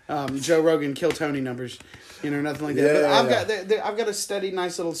minute. Joe Rogan, Kill Tony numbers. Nothing like that. But I've got a steady,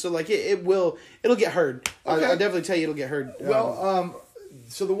 nice little, so, like, it'll get heard. Okay. I'll definitely tell you it'll get heard. Well,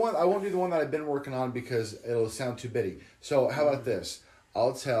 so I won't do the one that I've been working on because it'll sound too bitty. So how about this?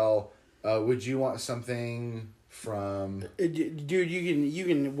 I'll tell. Would you want something from? Dude, you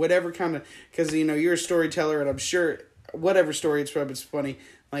can whatever kind of, because you're a storyteller, and I'm sure whatever story it's from, it's funny.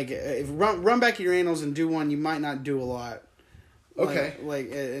 Like, if run back your annals and do one, you might not do a lot. Okay.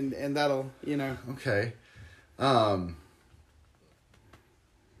 And that'll Okay.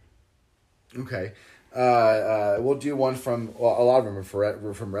 Okay. We'll do one from, well, a lot of them are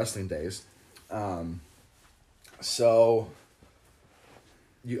from wrestling days. So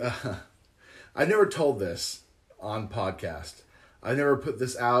you, I never told this on podcast. I never put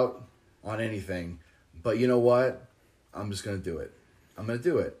this out on anything, but you know what? I'm just going to do it. I'm going to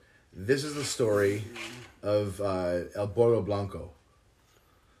do it. This is the story of El Burro Blanco.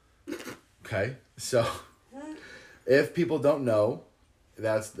 Okay. So if people don't know,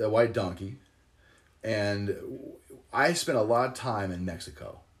 that's the white donkey. And I spent a lot of time in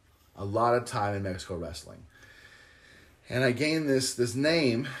Mexico. Wrestling. And I gained this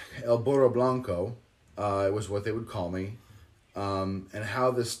name, El Burro Blanco. It was what they would call me. And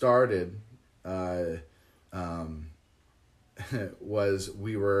how this started was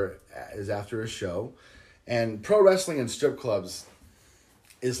after a show. And pro wrestling and strip clubs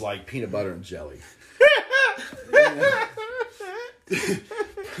is like peanut butter and jelly.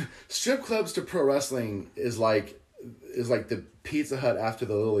 Strip clubs to pro wrestling is like the Pizza Hut after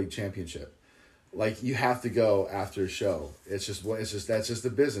the Little League Championship. Like, you have to go after a show. That's just the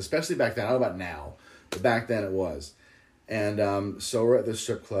business, especially back then. I don't know about now, but back then it was. And so we're at this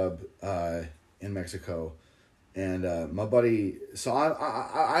strip club in Mexico, and my buddy. So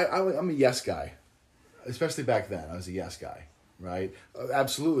I'm a yes guy, especially back then. I was a yes guy, right?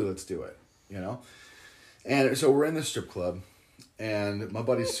 Absolutely, let's do it. And so we're in the strip club. And my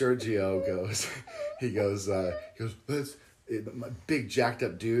buddy Sergio goes, my big jacked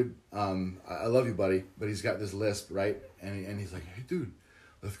up dude. I love you, buddy, but he's got this lisp, right? And he's like, hey, dude,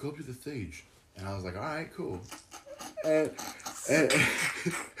 let's go up to the stage. And I was like, all right, cool. And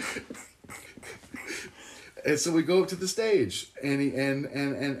so we go up to the stage,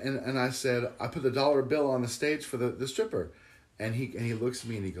 and I said, I put the $1 bill on the stage for the stripper, and he looks at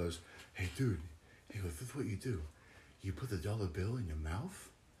me and he goes, hey, dude, this is what you do. You put the $1 bill in your mouth,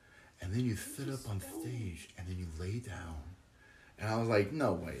 and then you sit up on stage, and then you lay down. And I was like,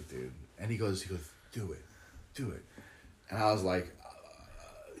 no way, dude. And he goes, do it. And I was like,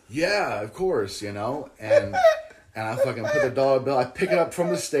 yeah, of course, And I fucking put the $1 bill. I pick it up from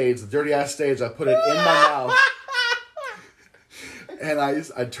the stage, the dirty ass stage. I put it in my mouth, and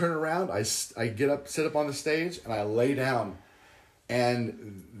I turn around. I get up, sit up on the stage, and I lay down.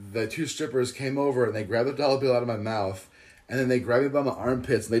 And the two strippers came over and they grabbed the $1 bill out of my mouth, and then they grabbed me by my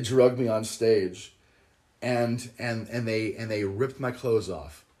armpits and they drugged me on stage, and they ripped my clothes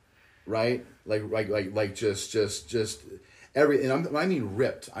off, right? Like just everything. And I mean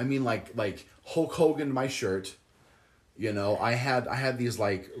ripped. I mean like Hulk Hogan my shirt. I had these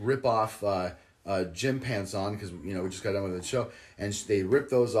like rip off gym pants on because we just got done with the show, and they ripped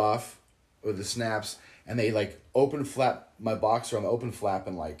those off with the snaps. And they like open flap my boxer on the open flap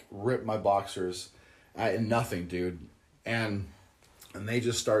and like rip my boxers and nothing, dude. And they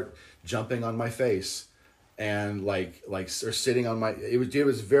just start jumping on my face and like or sitting on my. It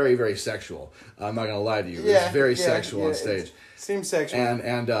was very, very sexual. I'm not gonna lie to you. It was very sexual on stage. Seems sexual.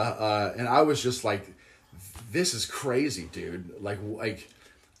 And I was just like, this is crazy, dude. Like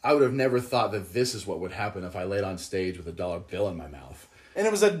I would have never thought that this is what would happen if I laid on stage with a $1 bill in my mouth. And it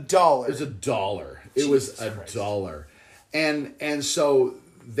was $1. It was $1. It was $1. And so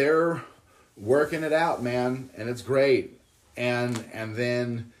they're working it out, man, and it's great. And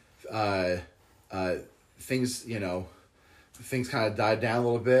then things kind of died down a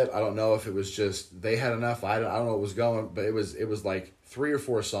little bit. I don't know if it was just they had enough. I don't know what was going, but it was like 3 or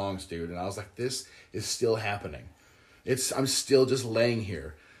 4 songs, dude. And I was like, this is still happening. I'm still just laying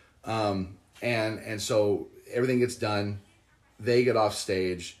here. And so everything gets done. They get off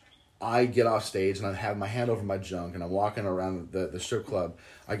stage, I get off stage and I have my hand over my junk and I'm walking around the strip club.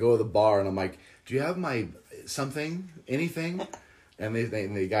 I go to the bar and I'm like, do you have my something, anything? And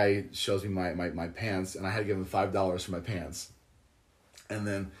the guy shows me my pants, and I had to give him $5 for my pants. And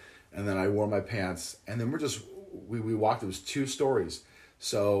then I wore my pants, and then we walked. It was 2 stories.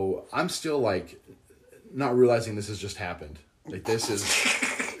 So I'm still like not realizing this has just happened. Like this is,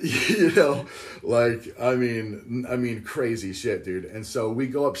 you know, like I mean crazy shit, dude. And so we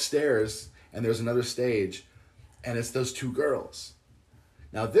go upstairs, and there's another stage, and it's those 2 girls.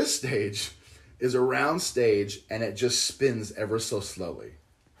 Now this stage is a round stage, and it just spins ever so slowly,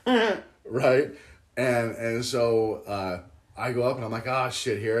 right? And so I go up and I'm like, oh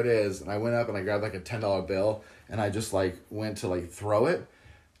shit, here it is. And I went up and I grabbed like a $10 bill, and I just like went to like throw it,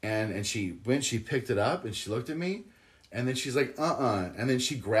 and she picked it up and she looked at me, and then she's like, and then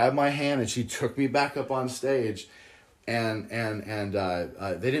she grabbed my hand and she took me back up on stage, and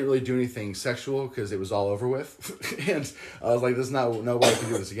they didn't really do anything sexual because it was all over with, and I was like, there's no way I can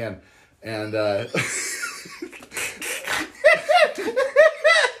do this again. And so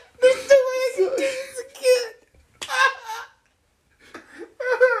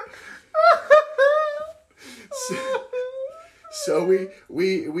we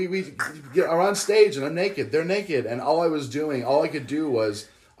get on stage, and I'm naked. They're naked, and all I could do was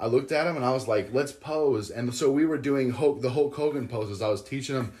I looked at them and I was like, let's pose. And so we were doing the Hulk Hogan poses. I was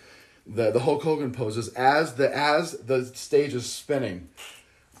teaching them the Hulk Hogan poses as the stage is spinning.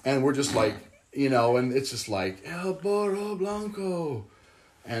 And we're just like, you know, and it's just like, El Burro Blanco.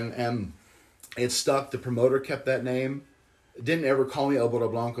 And it stuck. The promoter kept that name. Didn't ever call me El Burro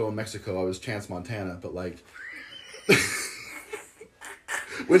Blanco in Mexico. I was Chance Montana, but like,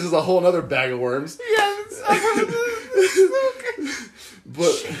 which is a whole other bag of worms. Yeah,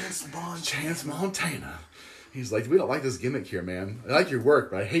 but Chance Montana. He's like, we don't like this gimmick here, man. I like your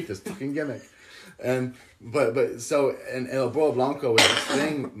work, but I hate this fucking gimmick. And so El Burro Blanco was this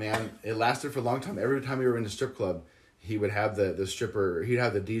thing, man. It lasted for a long time. Every time we were in the strip club, he would have the stripper. He'd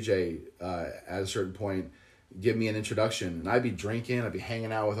have the DJ at a certain point give me an introduction, and I'd be drinking. I'd be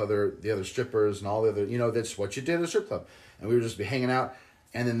hanging out with the other strippers and all the other. You know, that's what you did at a strip club. And we would just be hanging out,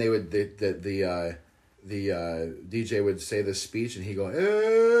 and then the DJ would say this speech, and he'd go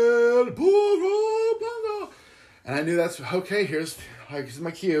El Burro Blanco, and I knew that's okay. Here's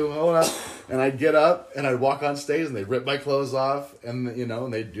my cue. Hold up. And I'd get up and I'd walk on stage, and they'd rip my clothes off, and you know,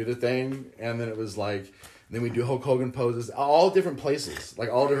 and they'd do the thing, and then it was like, then we'd do Hulk Hogan poses, all different places. What?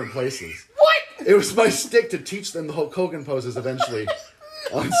 It was my stick to teach them the Hulk Hogan poses eventually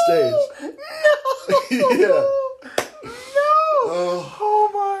on stage. No. Yeah. No. Oh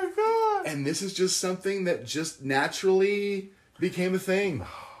my God. And this is just something that just naturally became a thing.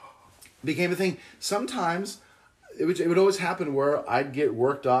 Sometimes it would always happen where I'd get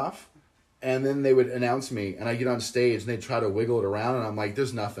worked off, and then they would announce me, and I'd get on stage, and they'd try to wiggle it around, and I'm like,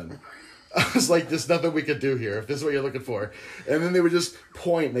 there's nothing. I was like, there's nothing we could do here, if this is what you're looking for. And then they would just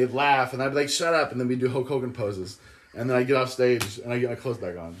point, and they'd laugh, and I'd be like, shut up, and then we'd do Hulk Hogan poses. And then I'd get off stage, and I'd get my clothes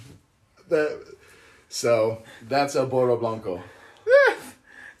back on. So, that's El Burro Blanco.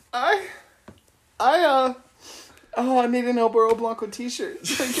 I need an El Burro Blanco t-shirt.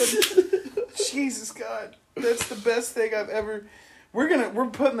 Jesus God. That's the best thing I've ever... We're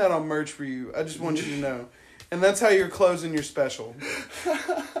putting that on merch for you. I just want you to know. And that's how you're closing your special.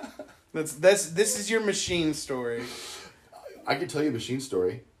 This is your machine story. I could tell you a machine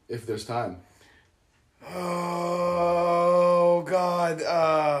story if there's time. Oh God.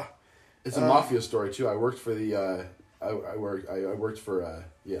 It's a mafia story too. I worked for the I worked for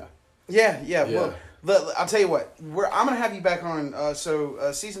yeah. Yeah. Well, I'll tell you what. I'm gonna have you back on.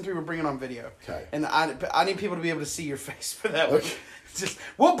 So season 3, we're bringing on video. Okay. And I need people to be able to see your face for that one. Just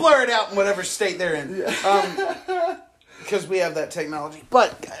we'll blur it out in whatever state they're in. Because we have that technology.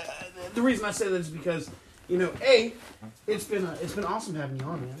 But the reason I say that is because, you know, it's been awesome having you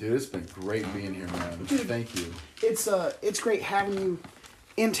on, man. Dude, it's been great being here, man. Dude, thank you. It's great having you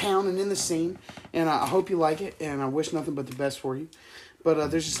in town and in the scene, and I hope you like it, and I wish nothing but the best for you. But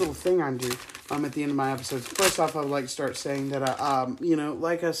there's this little thing I do at the end of my episodes. First off, I would like to start saying that you know,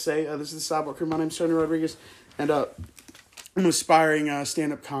 like I say, this is the Sidewalk Crew. My name's Tony Rodriguez, and I'm an aspiring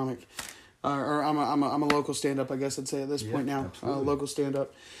stand-up comic, or I'm a local stand-up, I guess I'd say at this point now, local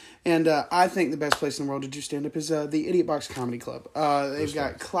stand-up. And I think the best place in the world to do stand-up is the Idiot Box Comedy Club. They've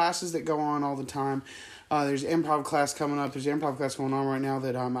got classes that go on all the time. There's improv class coming up. There's an improv class going on right now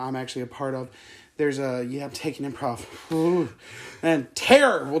that I'm actually a part of. There's I'm taking improv. Ooh. And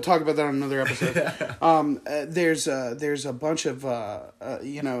terror. We'll talk about that on another episode. There's a bunch of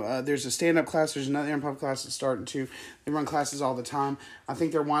there's a stand up class. There's another improv class that's starting to. They run classes all the time. I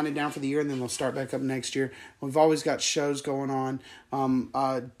think they're winding down for the year, and then they'll start back up next year. We've always got shows going on.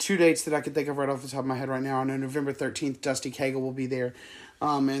 2 dates that I can think of right off the top of my head right now. I know November 13th, Dusty Cagle will be there.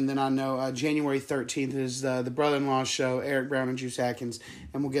 And then I know January 13th is the Brother-in-Law show, Eric Brown and Juice Atkins,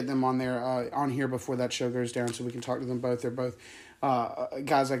 and we'll get them on there on here before that show goes down, so we can talk to them both. They're both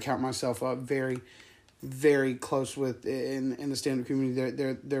guys I count myself very, very close with in the stand-up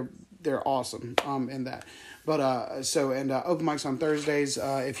community. They're awesome in that. But open mics on Thursdays.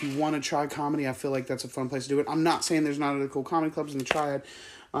 If you want to try comedy, I feel like that's a fun place to do it. I'm not saying there's not other cool comedy clubs in the Triad.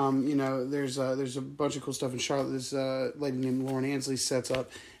 There's a bunch of cool stuff in Charlotte. This lady named Lauren Ansley sets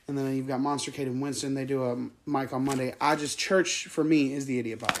up, and then you've got Monster Kate and Winston. They do a mic on Monday. Church for me is the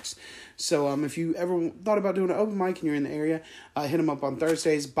Idiot Box. So if you ever thought about doing an open mic and you're in the area, hit them up on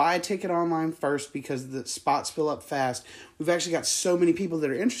Thursdays. Buy a ticket online first because the spots fill up fast. We've actually got so many people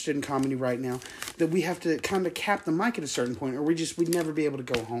that are interested in comedy right now that we have to kind of cap the mic at a certain point, or we'd never be able to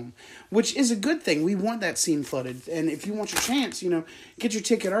go home, which is a good thing. We want that scene flooded, and if you want your chance, get your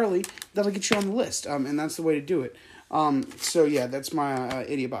ticket early. That'll get you on the list, and that's the way to do it. That's my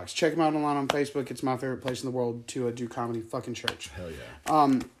Idiot Box. Check them out online on Facebook. It's my favorite place in the world to do comedy. Fucking church. Hell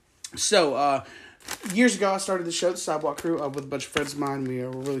yeah. Years ago, I started the show, the Sidewalk Crew, with a bunch of friends of mine. We were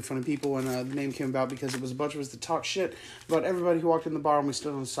really funny people, and the name came about because it was a bunch of us that talked shit about everybody who walked in the bar, and we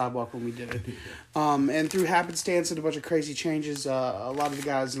stood on the sidewalk when we did it. And through happenstance and a bunch of crazy changes, a lot of the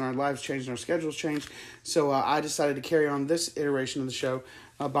guys in our lives changed and our schedules changed. So I decided to carry on this iteration of the show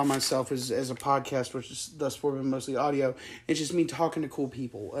by myself as a podcast, which is thus far been mostly audio. It's just me talking to cool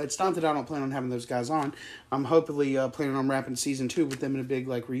people. It's not that I don't plan on having those guys on. I'm hopefully planning on wrapping season 2 with them in a big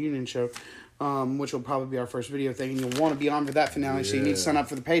reunion show. Which will probably be our first video thing, and you'll want to be on for that finale, so you need to sign up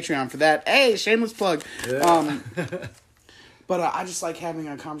for the Patreon for that. Hey, shameless plug. Yeah. But I just like having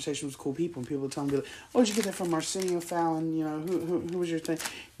a conversation with cool people, and people tell me, "Oh, did you get that from Arsenio Fallon? Who was your thing?"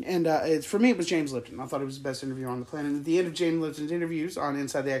 And for me, it was James Lipton. I thought it was the best interviewer on the planet. At the end of James Lipton's interviews on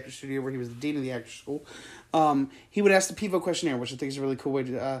Inside the Actors Studio, where he was the dean of the Actors School, he would ask the Pivo questionnaire, which I think is a really cool way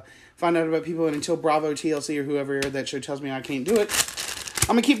to find out about people. And until Bravo, TLC, or whoever that show tells me I can't do it,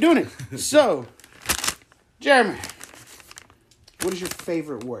 I'm going to keep doing it. So, Jeremy, what is your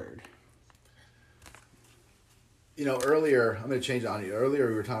favorite word? Earlier, I'm going to change it on you. Earlier,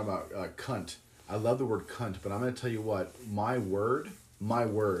 we were talking about cunt. I love the word cunt, but I'm going to tell you what. My word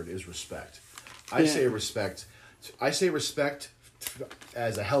is respect. I say respect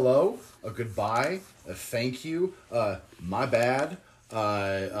as a hello, a goodbye, a thank you, my bad.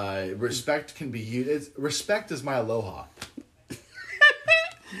 Respect can be used. Respect is my aloha.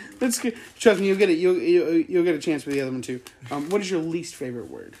 That's good. Trust me, you'll get it. You'll get a chance with the other one too. What is your least favorite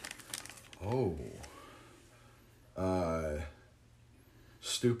word? Oh,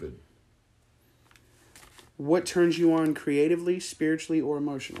 stupid. What turns you on creatively, spiritually, or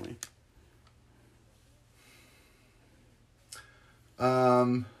emotionally?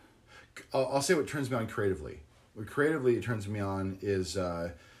 I'll say what turns me on creatively. What creatively it turns me on is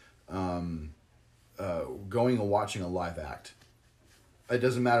going and watching a live act. It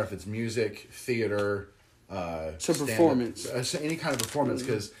doesn't matter if it's music, theater, performance, any kind of performance.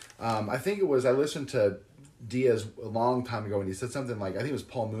 Because I think I listened to Diaz a long time ago, and he said something like, I think it was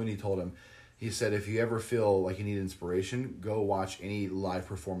Paul Mooney told him. He said, if you ever feel like you need inspiration, go watch any live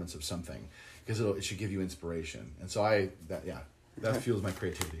performance of something, because it should give you inspiration. And so that fuels my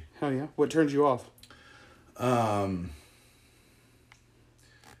creativity. Hell yeah! What turns you off?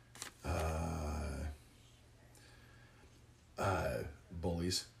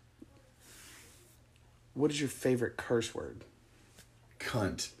 Bullies. What is your favorite curse word?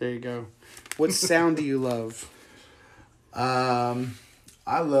 Cunt. There you go. What sound do you love? I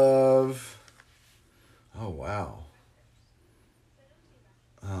love. Oh wow.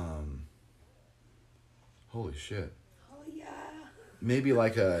 Holy shit. Oh yeah. Maybe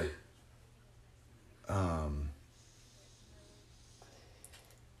like a.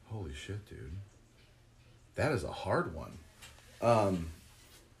 Holy shit, dude. That is a hard one.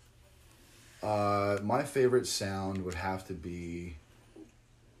 My favorite sound would have to be.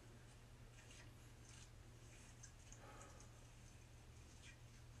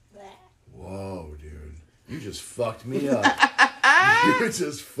 Whoa, dude! You just fucked me up. You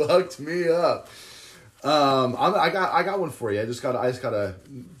just fucked me up. I got one for you. I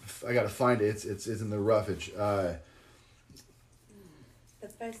gotta find it. It's in the roughage.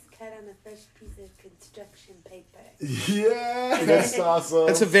 That's first cut on a fresh piece of construction paper. Yeah, that's awesome.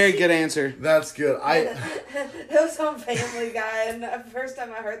 That's a very good answer. That's good. It was on Family Guy, and the first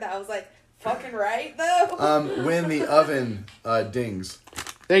time I heard that, I was like, fucking right, though? When the oven dings.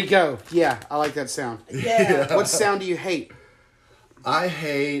 There you go. Yeah, I like that sound. Yeah. What sound do you hate? I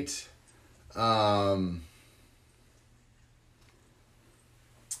hate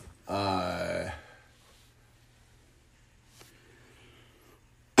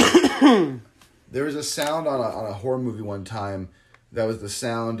there was a sound on a horror movie one time that was the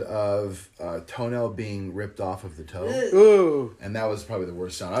sound of toenail being ripped off of the toe. Ooh. And that was probably the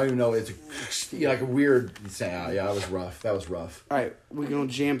worst sound. I don't even know. It's like a weird sound. Yeah, that was rough. That was rough. All right, we're going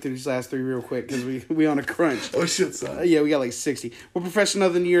to jam through these last three real quick because we on a crunch. Oh, shit, son. Yeah, we got like 60. What profession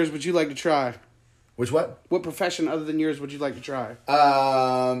other than yours would you like to try? Which what? What profession other than yours would you like to try?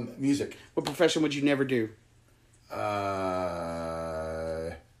 Music. What profession would you never do?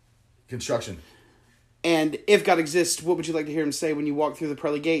 Construction. And if God exists, what would you like to hear him say when you walk through the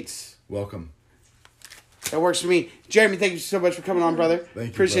pearly gates? Welcome. That works for me. Jeremy, thank you so much for coming on, brother. Thank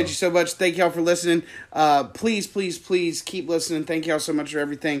you, Appreciate bro. you so much. Thank y'all for listening. Please keep listening. Thank y'all so much for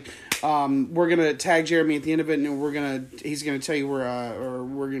everything. We're gonna tag Jeremy at the end of it, and he's gonna tell you or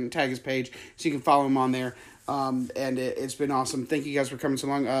we're gonna tag his page so you can follow him on there. And it's been awesome. Thank you guys for coming so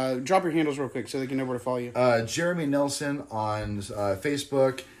long. Drop your handles real quick so they can know where to follow you. Jeremy Nelson on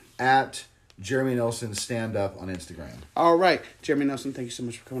Facebook, at Jeremy Nelson Stand Up on Instagram. All right, Jeremy Nelson, thank you so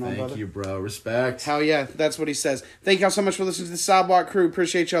much for coming on, brother. Thank you, bro. Respect. Hell yeah, that's what he says. Thank y'all so much for listening to the Sidewalk Crew.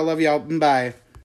 Appreciate y'all. Love y'all. Bye.